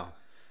series. Wow.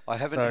 I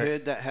haven't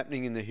heard that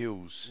happening in the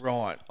Hills.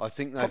 Right. I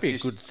think probably a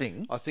good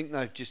thing. I think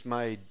they've just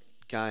made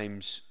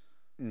games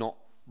not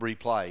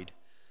replayed.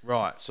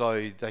 Right.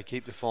 So they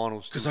keep the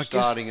finals still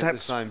starting at the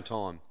same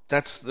time.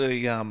 That's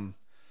the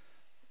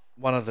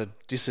one of the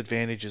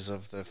disadvantages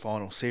of the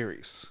final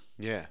series.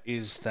 Yeah.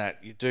 Is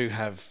that you do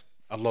have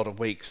a lot of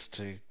weeks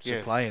to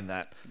play in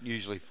that.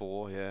 Usually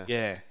 4, yeah.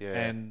 Yeah.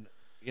 And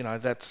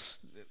that's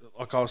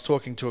like I was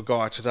talking to a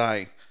guy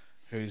today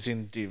who's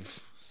in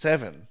Div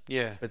 7.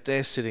 Yeah. But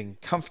they're sitting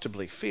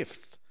comfortably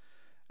 5th.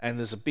 And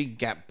there's a big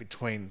gap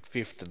between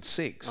 5th and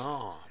 6th.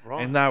 Oh,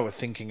 right. And they were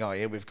thinking,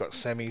 we've got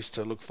semis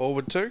to look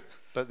forward to.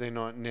 But they're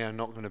not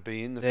going to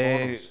be in the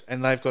finals.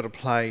 And they've got to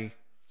play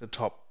the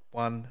top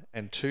 1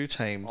 and 2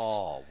 teams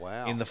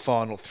in the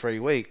final 3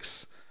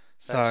 weeks.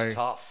 That's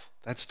tough.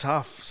 That's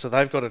tough. So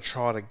they've got to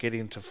try to get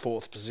into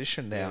 4th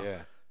position now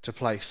to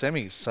play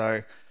semis.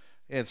 So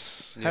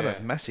it's had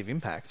a massive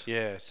impact.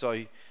 Yeah.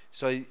 So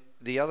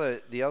the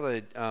other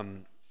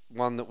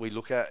one that we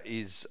look at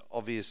is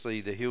obviously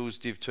the Hills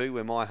Div 2,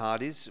 where my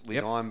heart is, with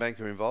Ironbank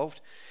are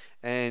involved,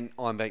 and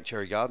Ironbank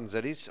Cherry Gardens.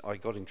 That is, I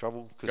got in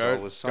trouble because I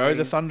was saying go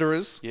the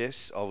Thunderers.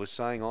 Yes, I was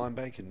saying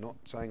Ironbank and not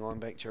saying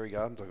Ironbank Cherry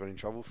Gardens. I got in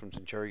trouble from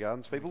some Cherry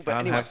Gardens people. But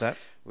Can't anyway, have that.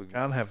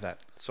 Can't have that.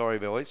 Sorry,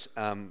 boys.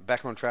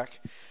 Back on track.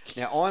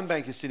 Now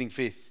Ironbank is sitting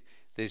 5th.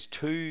 There's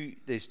two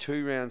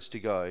rounds to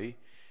go.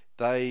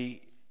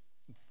 They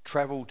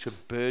travel to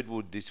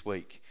Birdwood this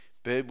week.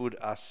 Birdwood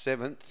are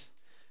 7th,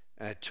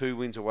 2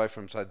 wins away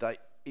from. So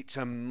it's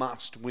a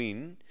must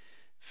win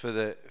for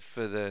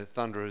the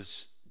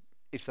Thunderers.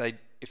 If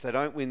they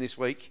don't win this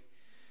week,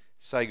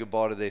 say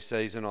goodbye to their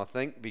season, I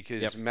think,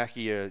 because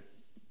Mackie are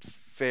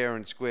fair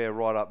and square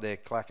right up there,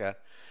 clacker.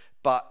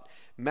 But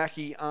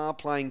Mackie are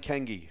playing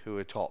Kangi, who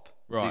are top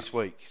this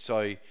week.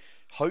 So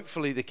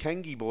hopefully the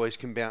Kangi boys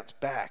can bounce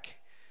back,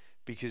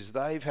 because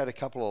they've had a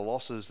couple of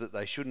losses that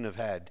they shouldn't have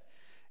had.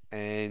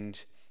 And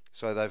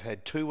so they've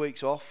had 2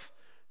 weeks off.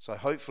 So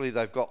hopefully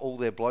they've got all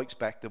their blokes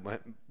back that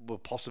were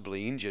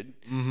possibly injured.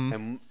 Mm-hmm.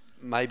 And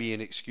maybe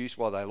an excuse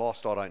why they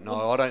lost. I don't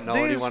know. I don't know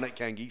anyone at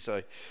Kangi,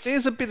 so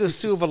there's a bit of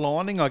silver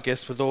lining, I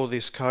guess, with all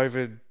this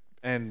COVID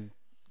and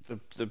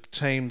the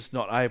teams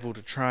not able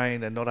to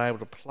train and not able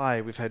to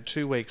play. We've had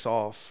 2 weeks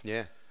off.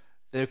 Yeah.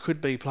 There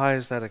could be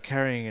players that are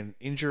carrying an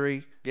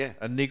injury,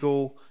 a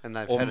niggle, and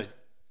they've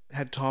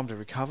had time to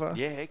recover.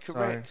 Yeah,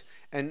 correct. So,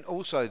 and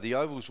also the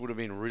ovals would have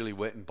been really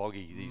wet and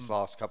boggy these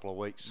last couple of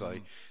weeks.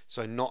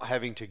 So not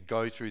having to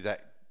go through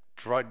that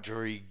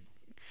drudgery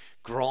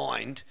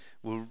grind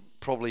will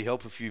probably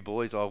help a few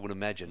boys, I would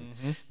imagine.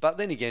 But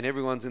then again,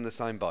 everyone's in the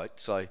same boat,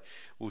 so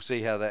we'll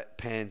see how that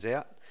pans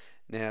out.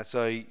 Now,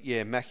 so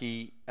yeah,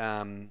 Mackie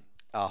are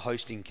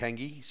hosting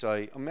Kangi,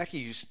 so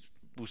Mackie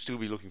will still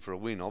be looking for a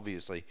win,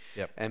 obviously.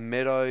 Yep. And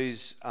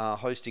Meadows are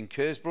hosting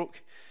Kersbrook.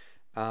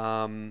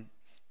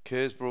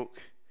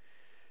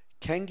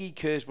 Kangi,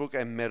 Kersbrook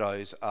and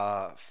Meadows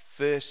are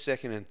first,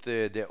 second and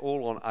third. They're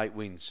all on 8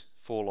 wins,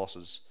 4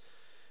 losses.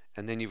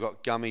 And then you've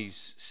got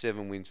Gummies,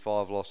 7 wins,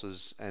 5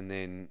 losses. And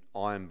then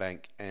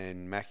Ironbank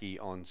and Mackie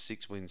on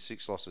 6 wins,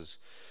 6 losses.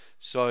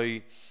 So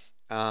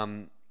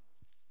the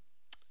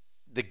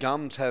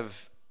Gums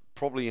have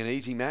probably an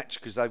easy match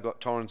because they've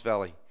got Torrens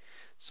Valley.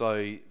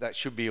 So that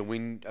should be a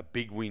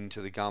big win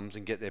to the Gums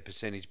and get their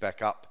percentage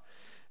back up.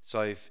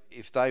 So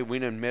if they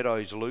win and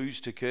Meadows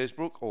lose to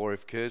Kersbrook, or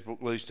if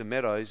Kersbrook lose to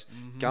Meadows,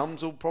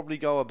 Gums will probably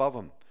go above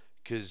them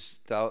because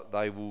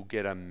they will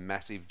get a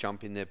massive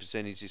jump in their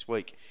percentage this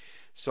week.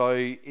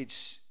 So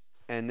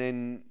and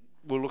then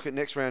we'll look at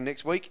next round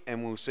next week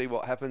and we'll see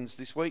what happens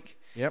this week.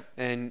 Yep.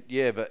 And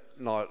yeah, but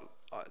no,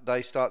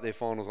 they start their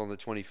finals on the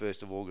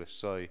 21st of August.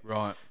 So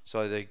right.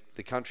 So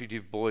the Country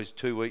Div boys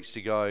 2 weeks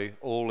to go,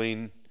 all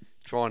in,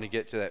 trying to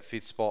get to that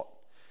 5th spot.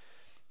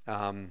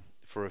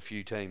 For a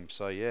few teams,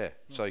 so yeah.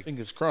 So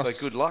fingers crossed.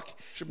 So good luck.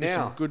 Should be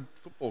some good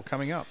football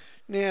coming up.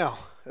 Now,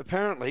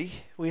 apparently,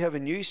 we have a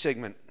new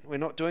segment. We're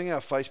not doing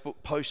our Facebook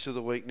post of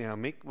the week now,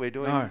 Mick. We're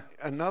doing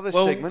another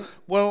segment.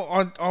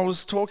 Well, I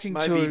was talking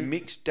maybe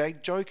Mick's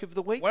dad joke of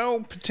the week.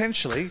 Well,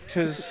 potentially,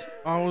 because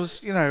I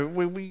was,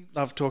 we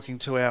love talking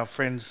to our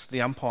friends,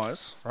 the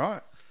umpires, right?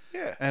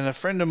 Yeah. And a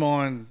friend of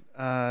mine,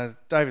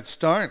 David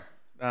Stone.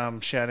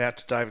 Shout out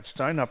to David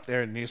Stone up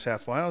there in New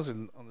South Wales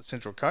on the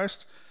Central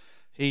Coast.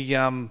 He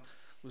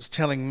was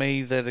telling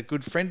me that a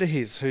good friend of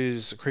his,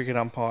 who's a cricket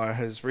umpire,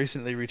 has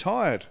recently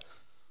retired.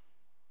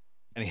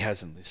 And he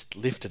hasn't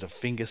lifted a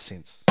finger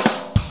since.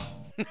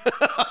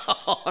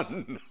 Oh,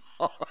 no.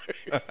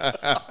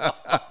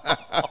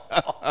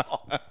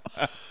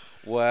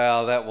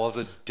 Wow, that was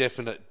a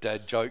definite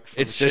dad joke.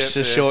 It's just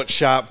a short,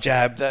 sharp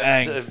jab.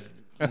 That's bang.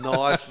 A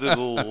nice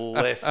little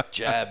left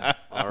jab,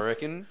 I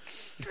reckon.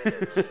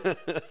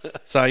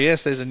 So,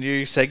 yes, there's a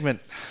new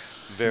segment.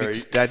 Very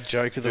dad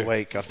joke of the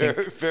week, I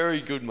think.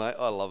 Very good, mate.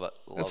 I love it.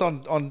 It's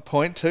on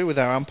point too with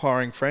our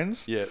umpiring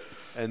friends. Yeah,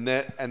 and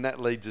that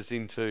leads us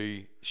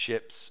into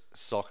Shepp's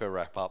soccer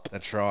wrap up.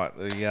 That's right.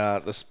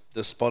 The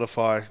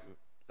Spotify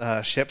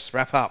Shepp's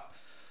wrap up.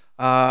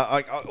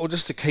 Or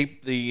just to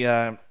keep the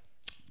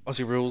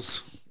Aussie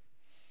Rules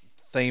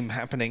theme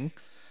happening,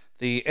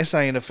 the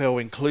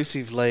SANFL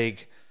Inclusive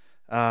League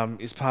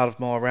is part of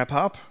my wrap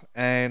up,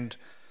 and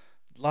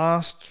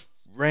last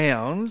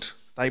round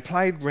they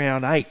played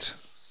round 8.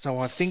 So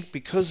I think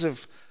because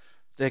of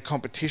their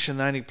competition,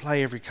 they only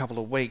play every couple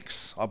of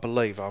weeks, I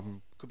believe. I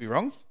could be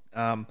wrong.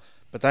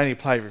 But they only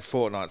play every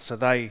fortnight. So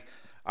they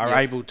are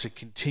able to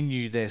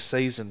continue their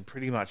season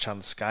pretty much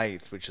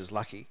unscathed, which is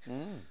lucky.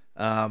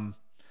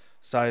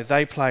 So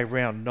they play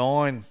round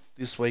 9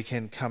 this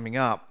weekend coming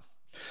up.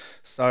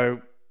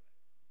 So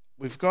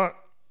we've got...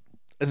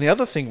 And the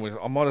other thing,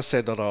 I might have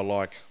said that I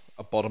like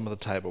a bottom of the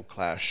table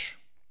clash.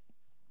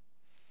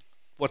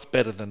 What's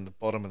better than the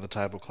bottom of the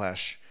table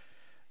clash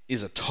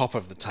is a top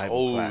of the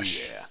table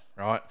clash. Yeah.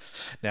 Right?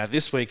 Now,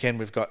 this weekend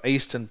we've got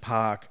Eastern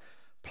Park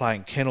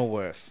playing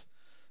Kenilworth.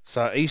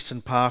 So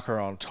Eastern Park are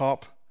on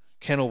top,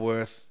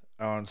 Kenilworth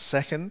are on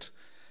second,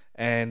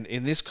 and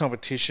in this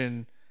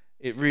competition,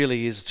 it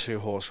really is a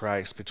 2-horse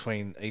race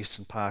between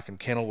Eastern Park and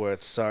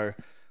Kenilworth. So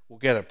we'll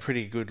get a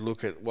pretty good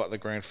look at what the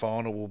grand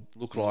final will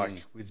look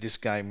like with this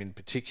game in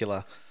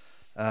particular.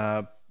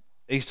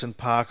 Eastern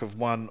Park have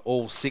won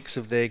all 6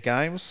 of their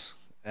games,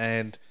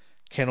 and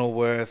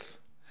Kenilworth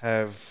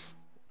have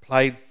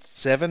played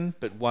 7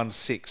 but won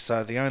 6.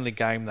 So the only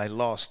game they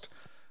lost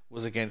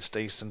was against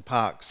Eastern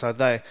Park. So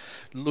they're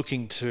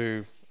looking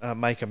to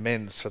make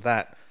amends for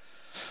that.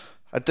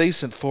 A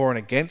decent for and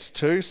against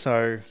too.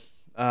 So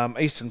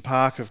Eastern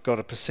Park have got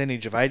a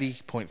percentage of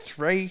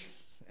 80.3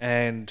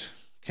 and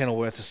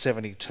Kenilworth is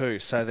 72.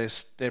 So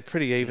they're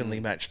pretty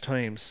evenly matched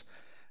teams.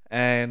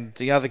 And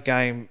the other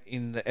game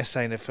in the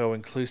SANFL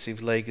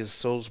Inclusive League is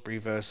Salisbury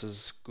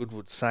versus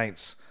Goodwood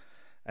Saints.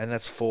 And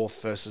that's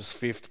 4th versus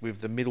 5th, with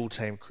the middle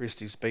team,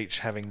 Christie's Beach,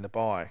 having the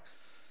bye.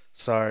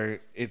 So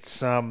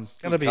it's going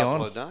to be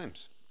on.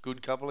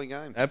 Good couple of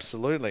games.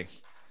 Absolutely.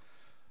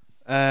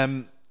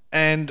 And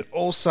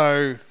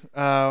also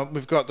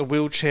we've got the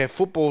Wheelchair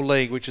Football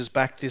League, which is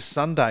back this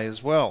Sunday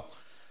as well,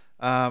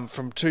 from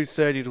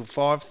 2:30 to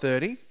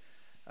 5:30.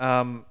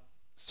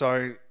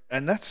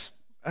 And that's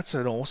that's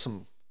an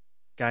awesome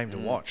game to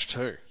watch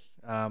too.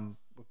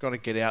 We've got to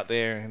get out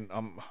there, and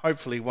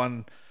hopefully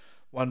when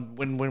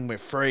we're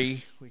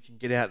free, we can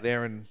get out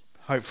there and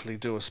hopefully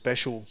do a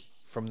special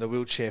from the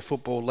Wheelchair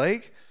Football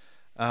League,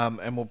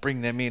 and we'll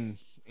bring them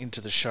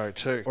into the show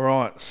too. All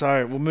right,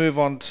 so we'll move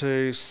on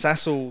to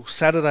Sassel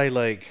Saturday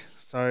League.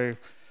 So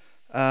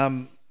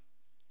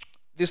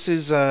this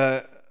is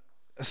a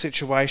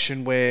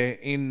situation where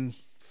in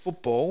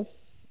football,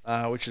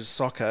 which is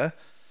soccer,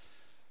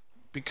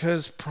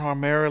 because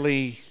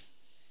primarily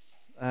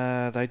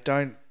they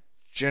don't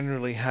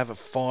generally have a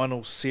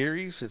final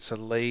series, it's a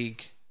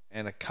league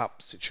and a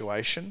cup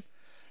situation.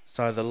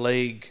 So the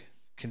league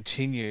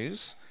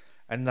continues,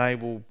 and they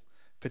will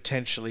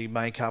potentially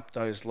make up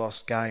those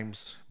lost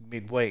games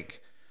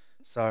midweek.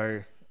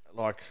 So,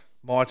 like,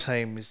 my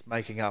team is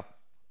making up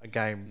a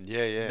game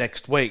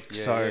next week.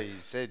 You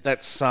said.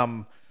 That's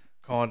some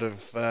kind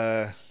of...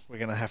 we're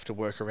going to have to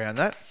work around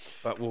that,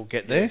 but we'll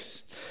get there.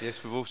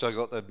 Yes, we've also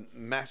got the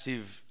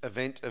massive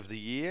event of the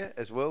year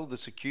as well, the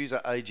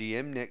Secusa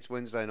AGM next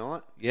Wednesday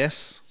night.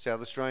 Yes.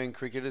 South Australian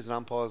Cricketers and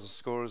Umpires and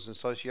Scorers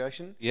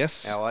Association.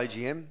 Yes. Our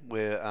AGM,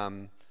 where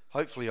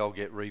hopefully I'll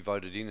get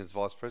re-voted in as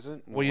Vice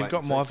President. Well, you've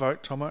got my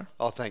vote, Tomo.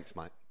 Oh, thanks,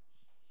 mate.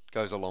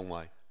 Goes a long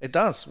way. It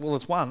does. Well,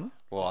 it's one.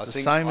 Well, it's I the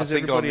think, same as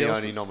everybody I'm the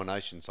else's. only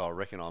nomination, so I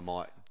reckon I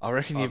might. I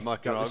reckon you've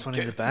got this one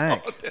in the bag.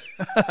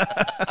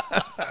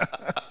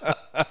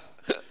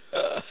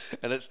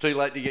 And it's too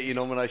late to get your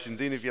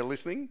nominations in if you're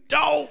listening.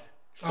 Oh!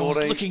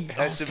 14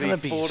 has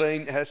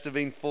to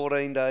be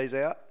 14 days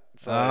out.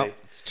 So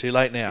it's too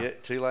late now. Yeah,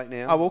 too late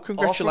now. Oh, well,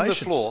 congratulations.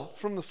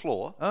 From the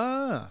floor.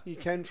 Ah. You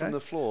can from the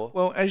floor.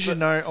 Well, as you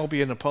know, I'll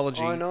be an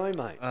apology. I know,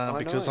 mate.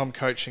 Because I'm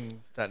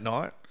coaching that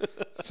night.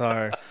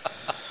 So,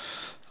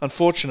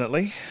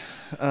 unfortunately.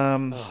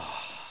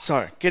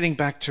 So, getting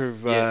back to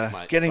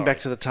back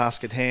to the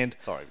task at hand.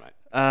 Sorry,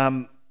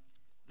 mate.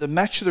 The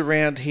match of the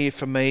round here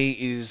for me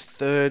is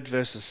 3rd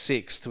versus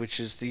 6th, which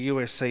is the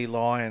USC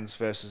Lions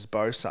versus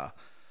Bosa.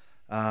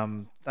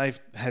 They've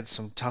had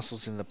some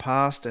tussles in the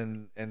past,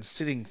 and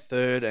sitting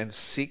 3rd and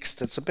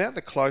 6th, it's about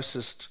the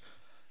closest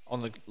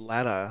on the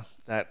ladder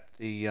that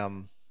the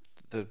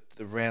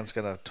round's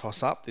going to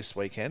toss up this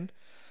weekend.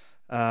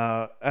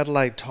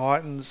 Adelaide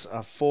Titans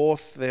are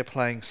 4th. They're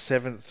playing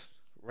 7th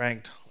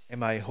ranked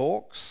MA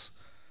Hawks.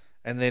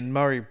 And then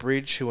Murray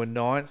Bridge, who are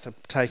 9th, are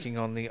taking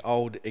on the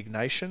Old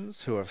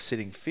Ignatians, who are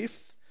sitting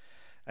 5th.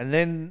 And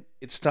then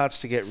it starts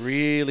to get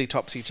really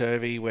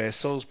topsy-turvy, where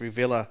Salisbury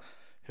Villa,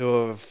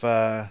 who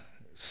have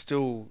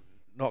still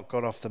not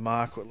got off the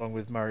mark, along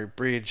with Murray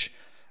Bridge,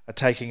 are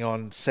taking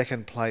on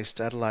 2nd placed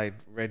Adelaide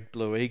Red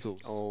Blue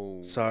Eagles.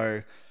 Oh.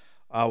 So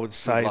I would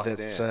say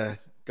that's a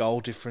goal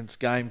difference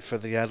game for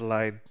the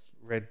Adelaide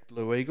Red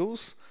Blue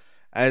Eagles,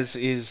 as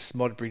is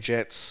Modbury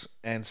Jets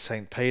and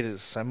St.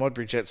 Peter's. So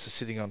Modbury Jets are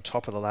sitting on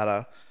top of the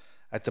ladder.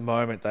 At the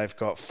moment, they've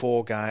got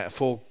 4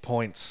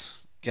 points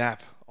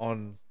gap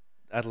on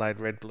Adelaide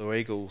Red Blue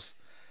Eagles,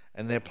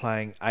 and they're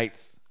playing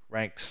 8th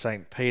ranked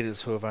St.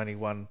 Peter's, who have only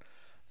won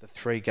the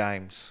 3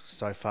 games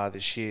so far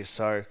this year.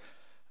 So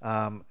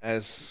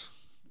as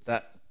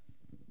that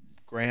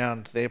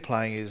ground they're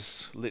playing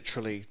is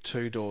literally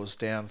 2 doors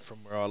down from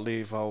where I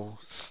live, I'll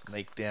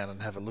sneak down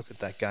and have a look at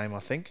that game,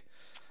 I think.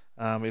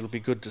 It'll be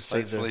good to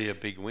see hopefully a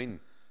big win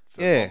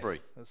for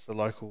Modbury. That's the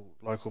local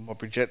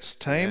Modbury Jets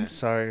team,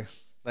 so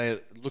they're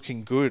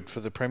looking good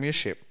for the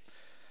premiership.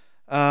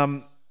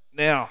 Now,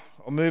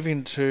 I'll move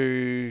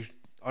into...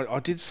 I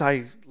did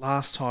say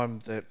last time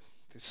that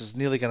this is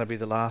nearly going to be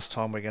the last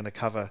time we're going to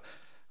cover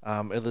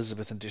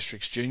Elizabeth and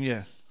Districts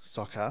Junior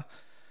soccer,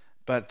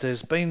 but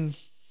there's been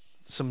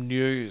some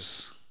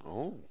news.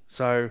 Oh.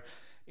 So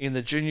in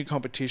the junior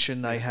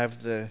competition, they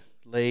have the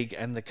league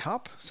and the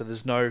cup, so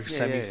there's no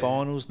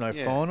semi-finals, no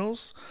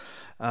finals.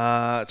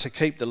 To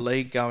keep the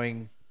league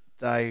going,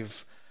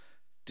 they've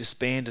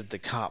disbanded the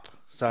cup.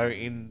 So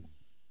in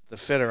the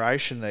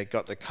federation, they've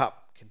got the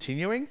cup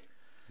continuing,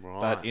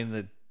 but in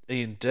the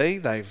E&D,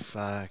 they've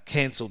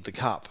cancelled the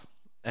cup.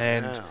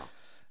 And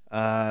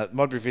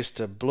Modbury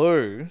Vista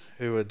Blue,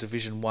 who are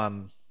Division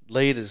 1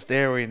 leaders,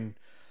 they've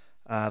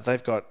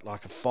got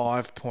like a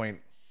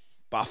 5-point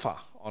buffer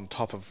on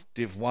top of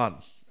Div 1,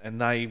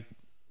 and they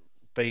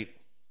beat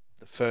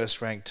the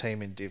first ranked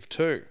team in Div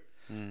 2.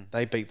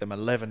 They beat them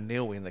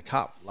 11-0 in the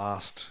cup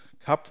last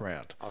cup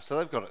round. Oh, so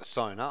they've got it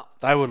sewn up.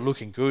 They were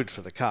looking good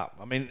for the cup.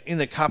 I mean, in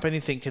the cup,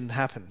 anything can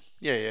happen.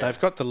 Yeah. They've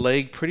got the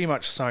league pretty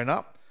much sewn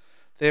up.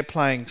 They're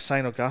playing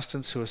St.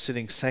 Augustine's, who are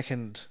sitting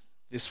 2nd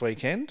this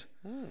weekend.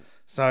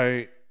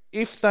 So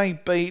if they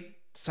beat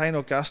St.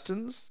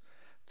 Augustine's,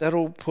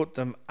 that'll put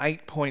them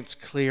 8 points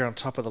clear on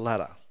top of the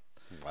ladder.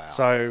 Wow.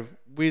 So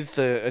with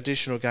the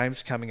additional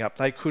games coming up,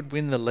 they could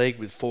win the league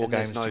with 4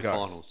 games to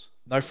go.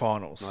 No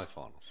finals.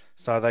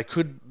 So they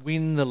could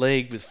win the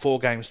league with 4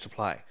 games to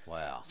play.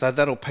 Wow. So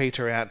that'll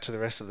peter out to the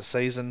rest of the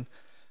season.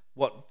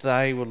 What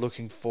they were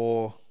looking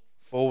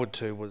forward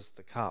to was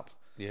the cup.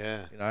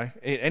 Yeah. You know,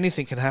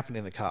 anything can happen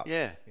in the cup.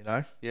 Yeah. You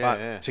know? Yeah.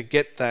 But to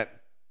get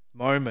that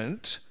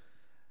moment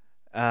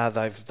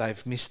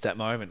they've missed that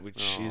moment,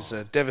 which is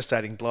a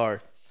devastating blow.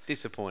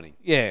 Disappointing.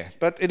 Yeah,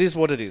 but it is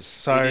what it is.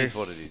 So it is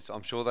what it is.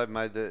 I'm sure they've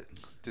made the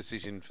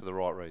decision for the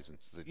right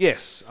reasons.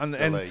 Yes, and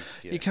league,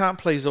 you can't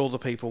please all the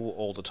people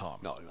all the time.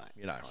 No, mate.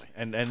 You know,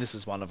 and this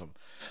is one of them.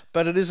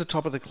 But it is a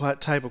top of the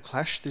table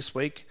clash this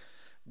week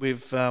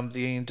with the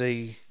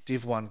E&D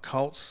Div 1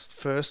 Colts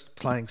first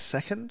playing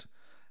second,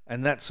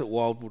 and that's at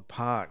Wildwood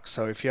Park.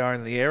 So if you are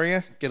in the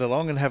area, get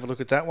along and have a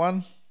look at that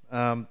one.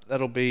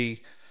 That'll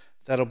be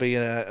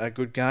a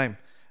good game.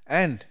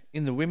 And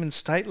in the Women's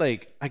State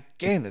League,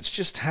 again, it's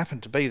just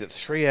happened to be that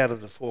 3 out of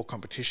the 4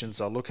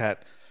 competitions I look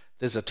at,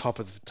 there's a top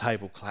of the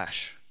table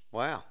clash.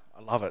 Wow.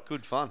 I love it.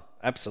 Good fun.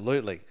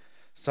 Absolutely.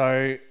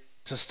 So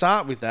to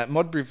start with that,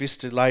 Modbury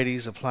Vista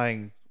ladies are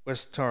playing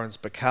West Torrens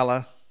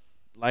Bacalla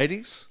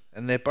ladies,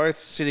 and they're both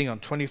sitting on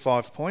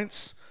 25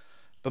 points.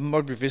 But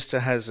Modbury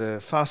Vista has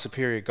a far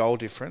superior goal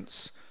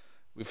difference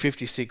with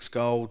 56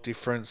 goal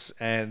difference,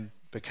 and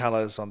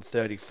Bacalla's on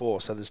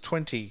 34. So there's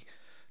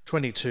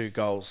 22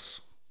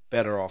 goals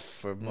better off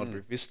for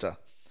Modbury Vista.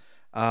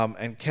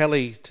 And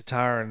Kelly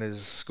Tataran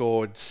has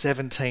scored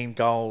 17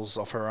 goals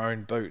off her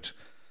own boot.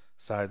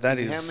 So that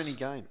is... How many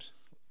games?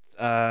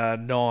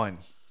 9.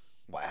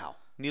 Wow.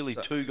 Nearly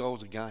 2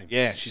 goals a game.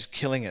 Yeah, she's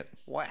killing it.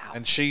 Wow.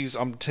 And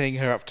I'm teeing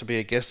her up to be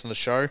a guest on the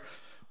show.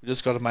 We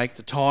just got to make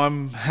the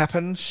time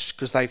happen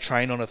because they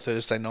train on a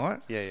Thursday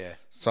night. Yeah.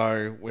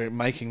 So we're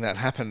making that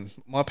happen.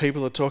 My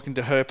people are talking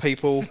to her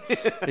people.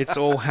 It's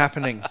all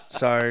happening.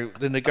 So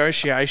the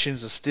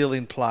negotiations are still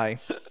in play.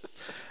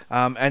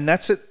 And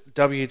that's at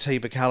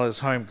WT Bacalla's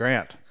home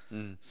ground.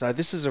 So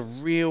this is a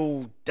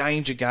real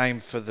danger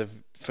game for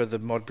the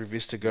Modbury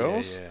Vista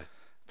girls. Yeah.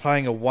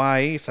 Playing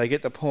away, if they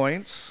get the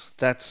points,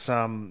 that's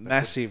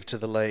massive to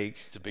the league.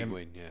 It's a big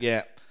win,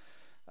 Yeah.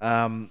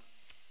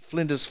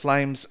 Flinders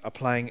Flames are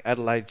playing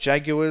Adelaide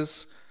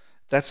Jaguars.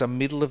 That's a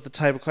middle of the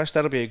table clash.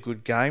 That'll be a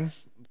good game.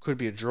 Could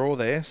be a draw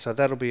there, so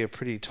that'll be a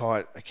pretty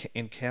tight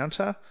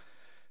encounter.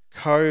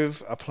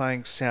 Cove are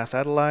playing South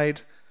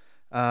Adelaide,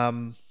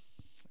 and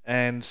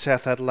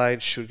South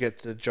Adelaide should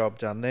get the job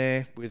done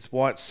there, with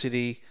White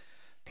City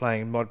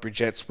playing Modbury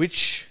Jets,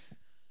 which,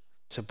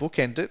 to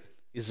bookend it,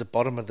 is the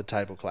bottom of the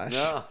table clash.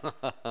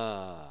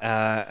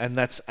 And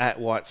that's at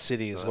White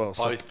City as well.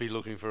 Both be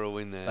looking for a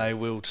win there. They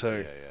will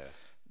too. Yeah.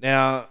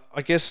 Now,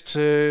 I guess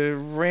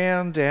to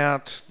round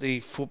out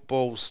the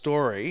football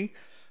story,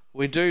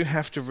 we do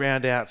have to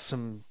round out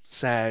some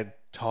sad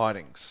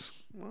tidings.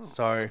 Wow.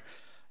 So,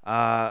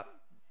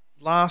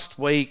 last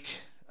week,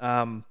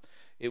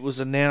 it was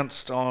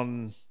announced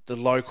on the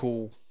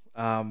local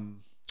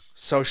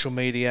social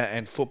media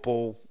and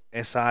Football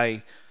SA.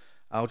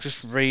 I'll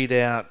just read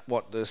out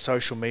what the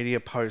social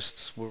media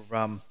posts were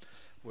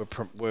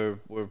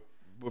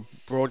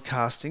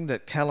broadcasting,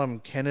 that Callum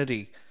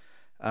Kennedy,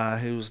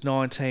 who was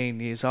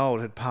 19 years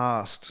old, had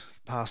passed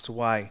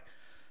away.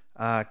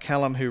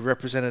 Callum, who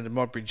represented the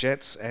Modbury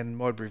Jets and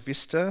Modbury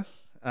Vista,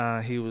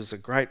 he was a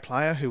great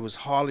player who was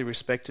highly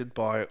respected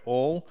by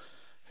all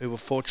who were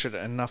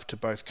fortunate enough to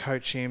both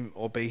coach him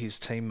or be his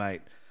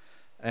teammate.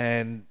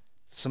 And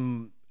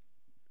some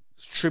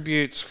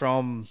tributes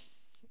from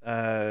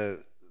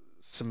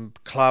some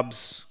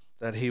clubs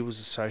that he was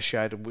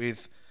associated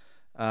with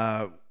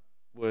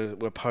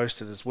were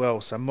posted as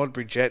well. So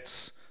Modbury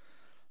Jets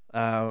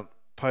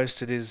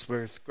posted is,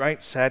 with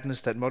great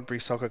sadness that Modbury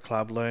Soccer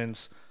Club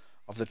learns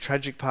of the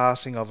tragic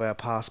passing of our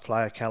past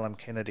player Callum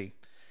Kennedy.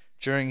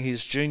 During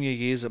his junior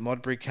years at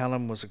Modbury,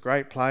 Callum was a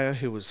great player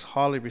who was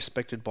highly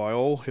respected by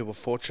all who were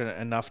fortunate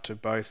enough to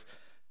both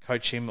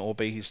coach him or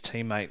be his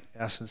teammate.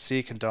 Our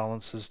sincere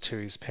condolences to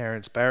his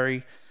parents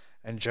Barry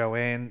and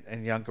Joanne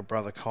and younger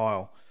brother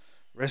Kyle.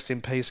 Rest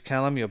in peace,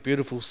 Callum. Your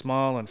beautiful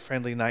smile and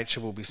friendly nature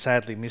will be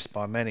sadly missed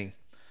by many.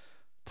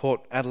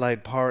 Port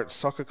Adelaide Pirates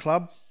Soccer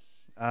Club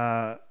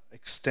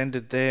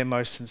extended their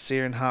most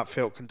sincere and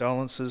heartfelt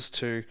condolences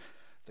to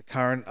the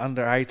current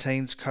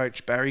under-18s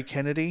coach Barry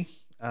Kennedy,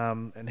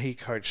 and he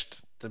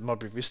coached the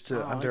Modbury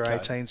Vista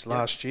under-18s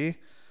last year,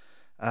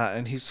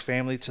 and his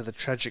family, to the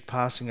tragic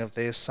passing of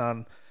their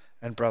son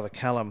and brother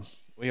Callum.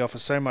 We offer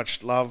so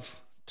much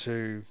love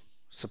to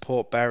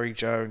support Barry,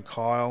 Joe and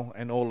Kyle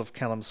and all of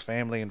Callum's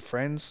family and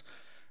friends.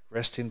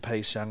 Rest in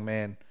peace, young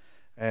man.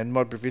 And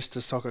Modbury Vista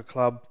Soccer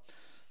Club,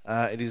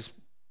 it is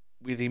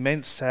with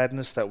immense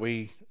sadness that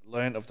we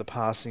learnt of the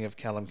passing of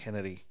Callum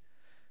Kennedy.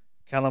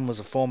 Callum was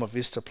a former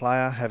Vista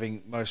player,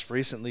 having most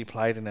recently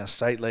played in our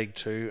State League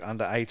 2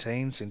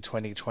 under-18s in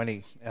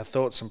 2020. Our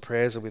thoughts and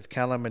prayers are with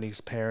Callum and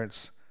his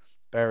parents,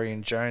 Barry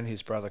and Joan,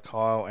 his brother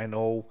Kyle, and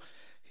all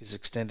his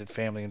extended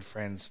family and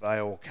friends.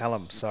 Vale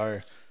Callum.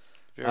 So,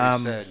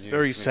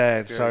 very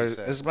sad. So,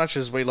 as much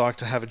as we like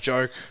to have a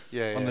joke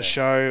on the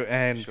show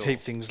and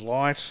keep things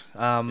light,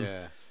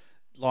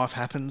 life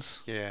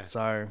happens. Yeah.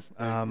 So,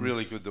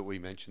 really good that we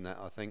mentioned that,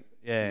 I think.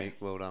 Yeah. Nick,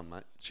 well done,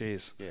 mate.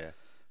 Cheers. Yeah.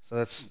 So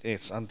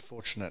it's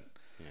unfortunate.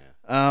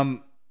 Yeah.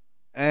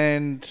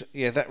 And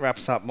that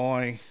wraps up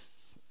my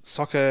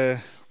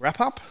soccer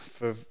wrap up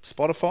for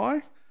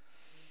Spotify.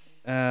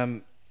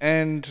 And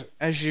And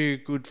as you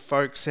good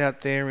folks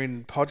out there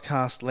in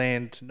podcast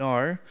land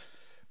know,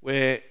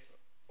 we're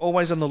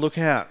always on the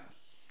lookout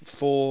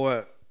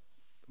for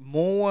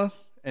more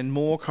and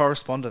more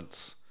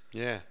correspondence.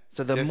 Yeah.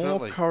 So the definitely.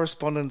 more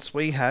correspondence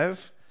we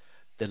have,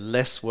 the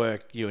less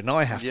work you and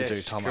I have to do,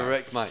 Thomm.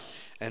 Correct, mate.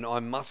 And I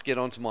must get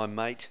on to my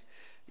mate,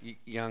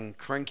 young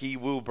cranky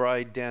Will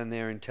Braid down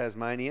there in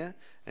Tasmania,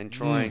 and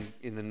trying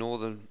in the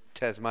northern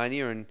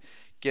Tasmania and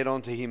get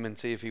on to him and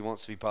see if he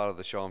wants to be part of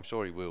the show. I'm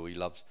sure he will. He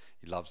loves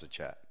a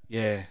chat.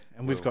 Yeah,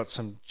 and we've got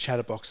some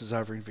chatterboxes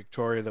over in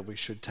Victoria that we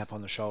should tap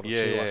on the shoulder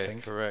too, I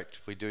think. Correct.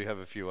 We do have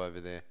a few over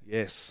there.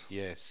 Yes.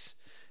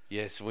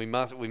 We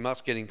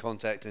must get in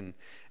contact and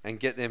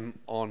get them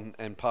on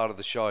and part of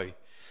the show.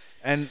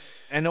 And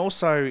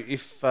also,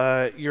 if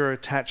you're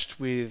attached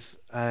with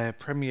a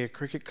Premier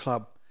Cricket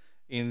Club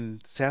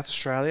in South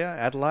Australia,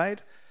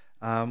 Adelaide,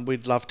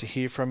 we'd love to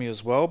hear from you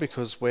as well,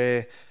 because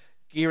we're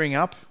gearing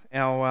up.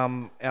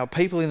 Our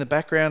people in the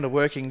background are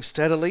working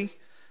steadily.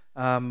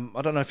 I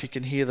don't know if you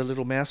can hear the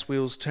little mouse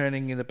wheels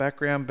turning in the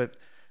background, but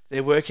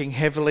they're working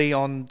heavily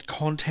on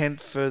content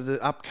for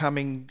the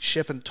upcoming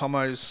Shepp and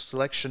Thommo's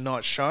selection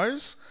night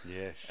shows.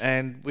 Yes.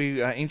 And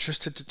we are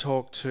interested to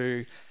talk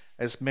to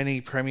as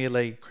many Premier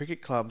League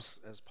cricket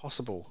clubs as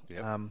possible.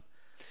 Yep.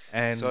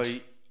 And so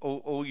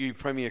all you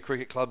Premier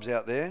Cricket clubs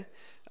out there,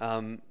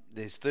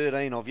 there's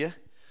 13 of you.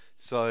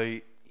 So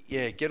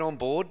yeah, get on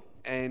board,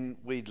 and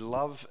we'd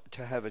love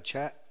to have a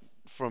chat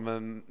from a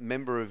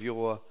member of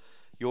your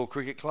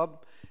cricket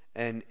club.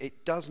 And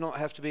it does not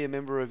have to be a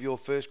member of your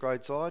first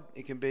grade side.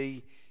 It can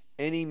be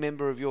any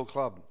member of your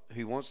club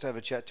who wants to have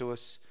a chat to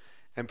us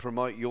and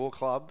promote your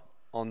club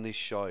on this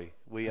show.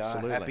 We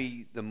Absolutely. are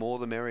happy, the more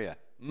the merrier.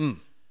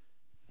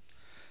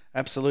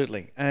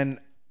 Absolutely. And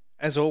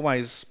as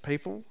always,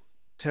 people,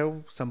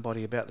 tell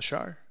somebody about the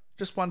show.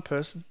 Just one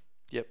person.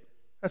 Yep.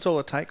 That's all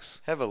it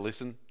takes. Have a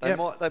listen.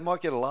 Yep. They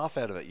might get a laugh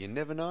out of it. You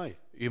never know.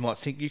 You might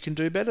think you can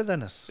do better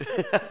than us.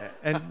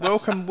 And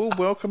we'll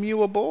welcome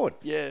you aboard.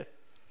 Yeah,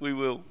 we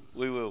will.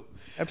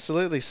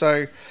 Absolutely.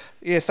 So,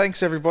 yeah,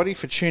 thanks everybody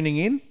for tuning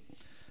in.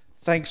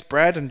 Thanks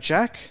Brad and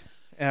Jack,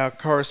 our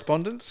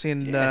correspondents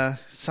in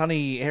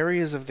sunny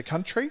areas of the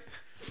country.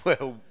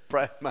 Well,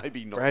 Brad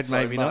maybe not. Brad so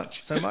maybe much. not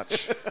so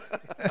much.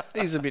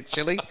 He's a bit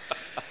chilly.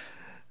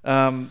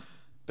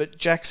 But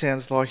Jack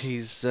sounds like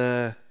he's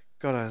got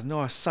a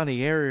nice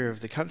sunny area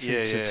of the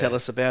country to tell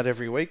us about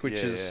every week,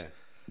 which is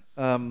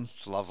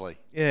it's lovely.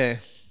 Yeah.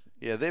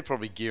 Yeah, they're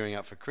probably gearing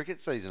up for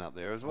cricket season up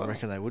there as well. I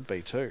reckon they would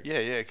be too.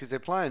 Yeah, because they're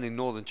playing in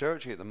Northern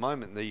Territory at the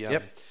moment.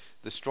 The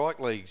Strike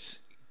League's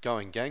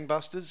going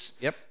gangbusters.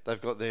 Yep.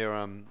 They've got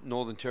their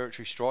Northern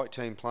Territory Strike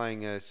team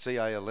playing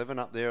CA11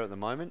 up there at the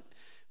moment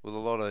with a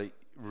lot of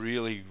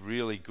really,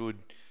 really good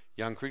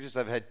young cricketers.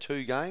 They've had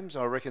 2 games.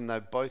 I reckon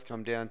they've both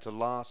come down to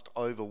last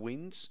over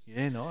wins.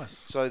 Yeah, nice.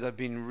 So they've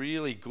been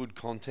really good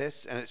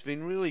contests, and it's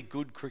been really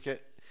good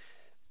cricket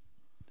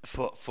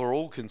for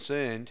all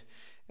concerned.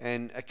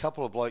 And a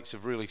couple of blokes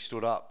have really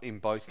stood up in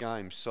both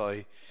games. So,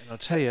 and I'll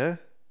tell you,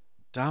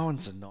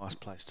 Darwin's a nice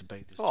place to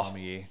be this time of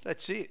year.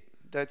 That's it.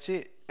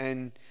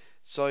 And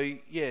so,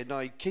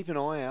 keep an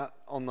eye out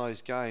on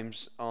those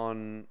games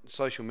on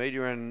social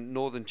media and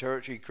Northern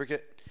Territory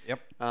Cricket. Yep.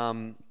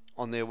 On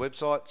their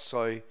website.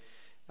 So,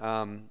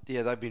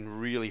 they've been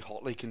really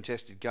hotly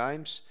contested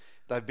games.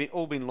 They've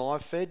all been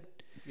live fed.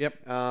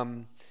 Yep.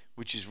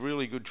 Which is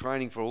really good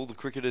training for all the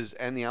cricketers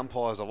and the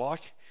umpires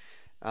alike.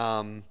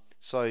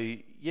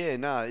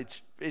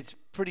 It's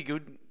pretty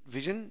good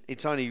vision.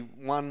 It's only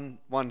one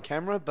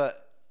camera,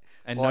 but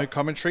no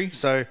commentary.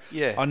 So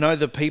yeah. I know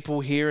the people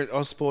here at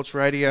Oz Sports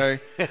Radio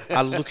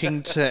are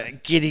looking to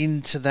get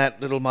into that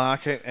little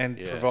market and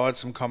provide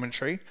some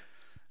commentary.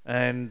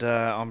 And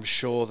I'm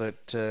sure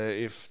that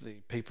if the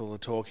people are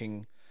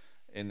talking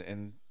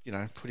and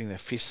putting their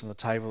fists on the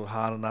table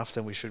hard enough,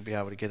 then we should be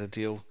able to get a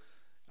deal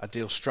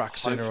struck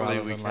sooner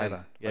rather than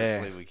later. Yeah.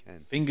 Hopefully we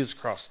can. Fingers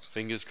crossed.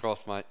 Fingers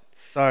crossed, mate.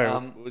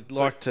 So we'd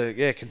like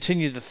to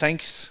continue the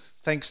thanks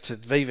to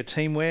Viva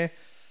Teamwear,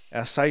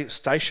 our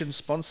station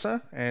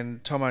sponsor,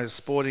 and Thommo's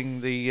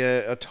sporting the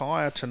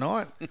attire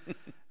tonight.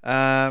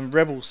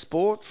 Rebel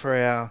Sport for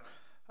our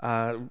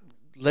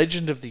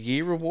Legend of the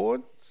Year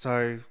award.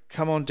 So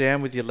come on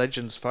down with your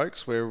legends,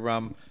 folks. We're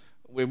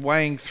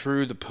weighing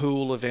through the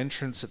pool of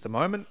entrants at the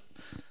moment.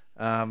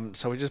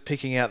 So we're just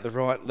picking out the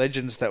right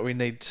legends that we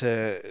need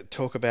to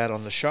talk about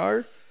on the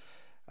show.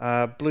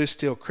 Blue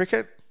Steel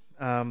Cricket,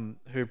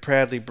 who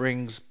proudly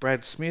brings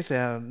Brad Smith,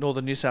 our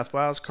Northern New South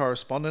Wales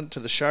correspondent, to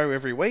the show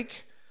every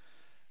week.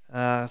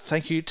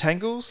 Thank you,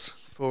 Tangles,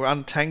 for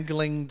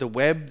untangling the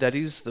web that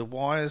is the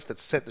wires that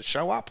set the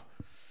show up.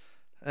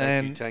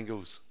 Thank you,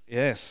 Tangles.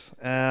 Yes.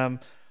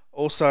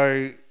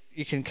 Also,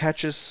 you can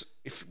catch us,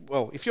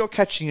 if you're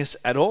catching us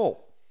at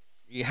all,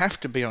 you have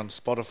to be on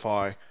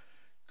Spotify,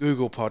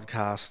 Google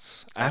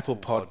Podcasts, Apple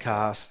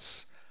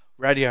Podcasts,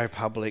 Radio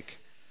Public,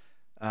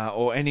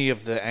 or any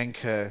of the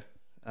Anchor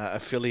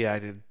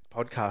affiliated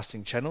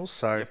podcasting channels.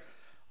 So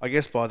I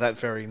guess by that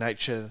very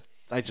nature,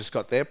 they just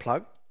got their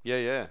plug.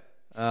 Yeah.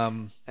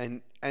 And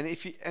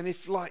if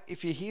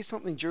you hear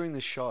something during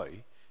the show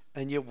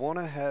and you want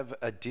to have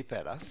a dip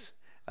at us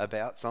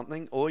about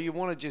something, or you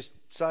want to just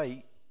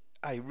say,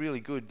 "Hey, really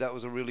good. That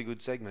was a really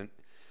good segment."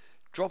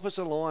 Drop us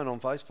a line on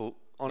Facebook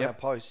on our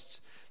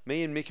posts.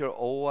 Me and Mick are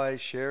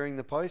always sharing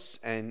the posts,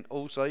 and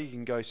also you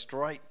can go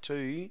straight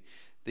to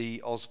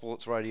the Oz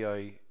Sports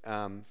Radio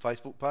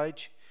Facebook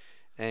page,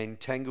 and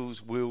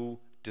Tangles will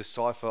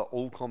decipher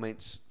all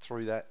comments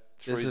through that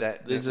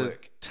network. There's a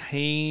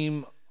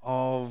team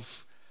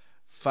of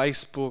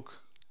Facebook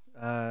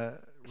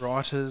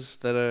writers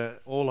that are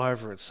all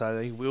over it, so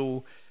they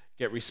will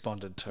get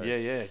responded to.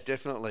 Yeah,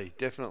 definitely.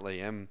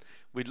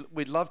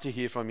 We'd love to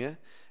hear from you,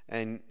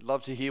 and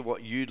love to hear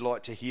what you'd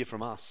like to hear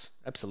from us.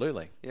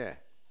 Absolutely. Yeah.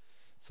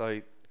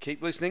 So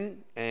keep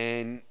listening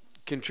and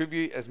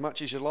contribute as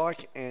much as you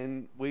like,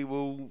 and we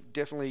will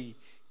definitely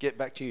get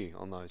back to you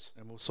on those.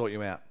 And we'll sort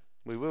you out.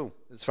 We will.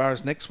 As far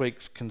as next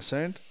week's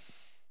concerned,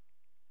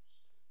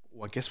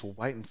 well, I guess we'll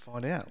wait and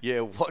find out.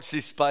 Yeah, watch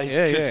this space.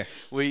 Yeah.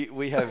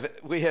 We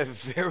have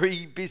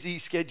very busy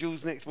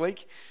schedules next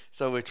week,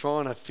 so we're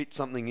trying to fit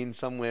something in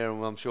somewhere,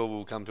 and I'm sure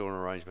we'll come to an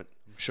arrangement.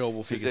 I'm sure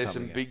we'll figure there's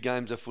something some big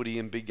games of footy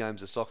and big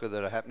games of soccer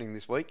that are happening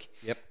this week.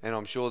 Yep. And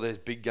I'm sure there's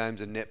big games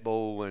of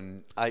netball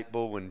and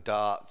 8-ball and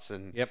darts,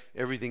 and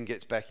everything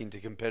gets back into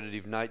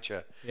competitive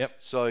nature. Yep.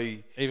 So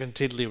even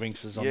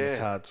Tiddlywinks is on the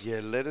cards.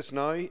 Yeah, let us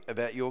know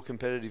about your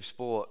competitive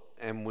sport,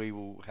 and we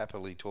will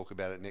happily talk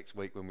about it next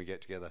week when we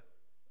get together.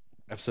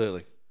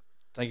 Absolutely.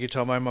 Thank you,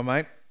 Thomm, my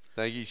mate.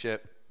 Thank you, Shepp.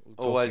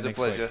 We'll Always a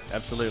pleasure. Week.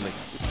 Absolutely.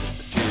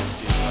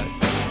 Cheers,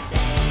 mate.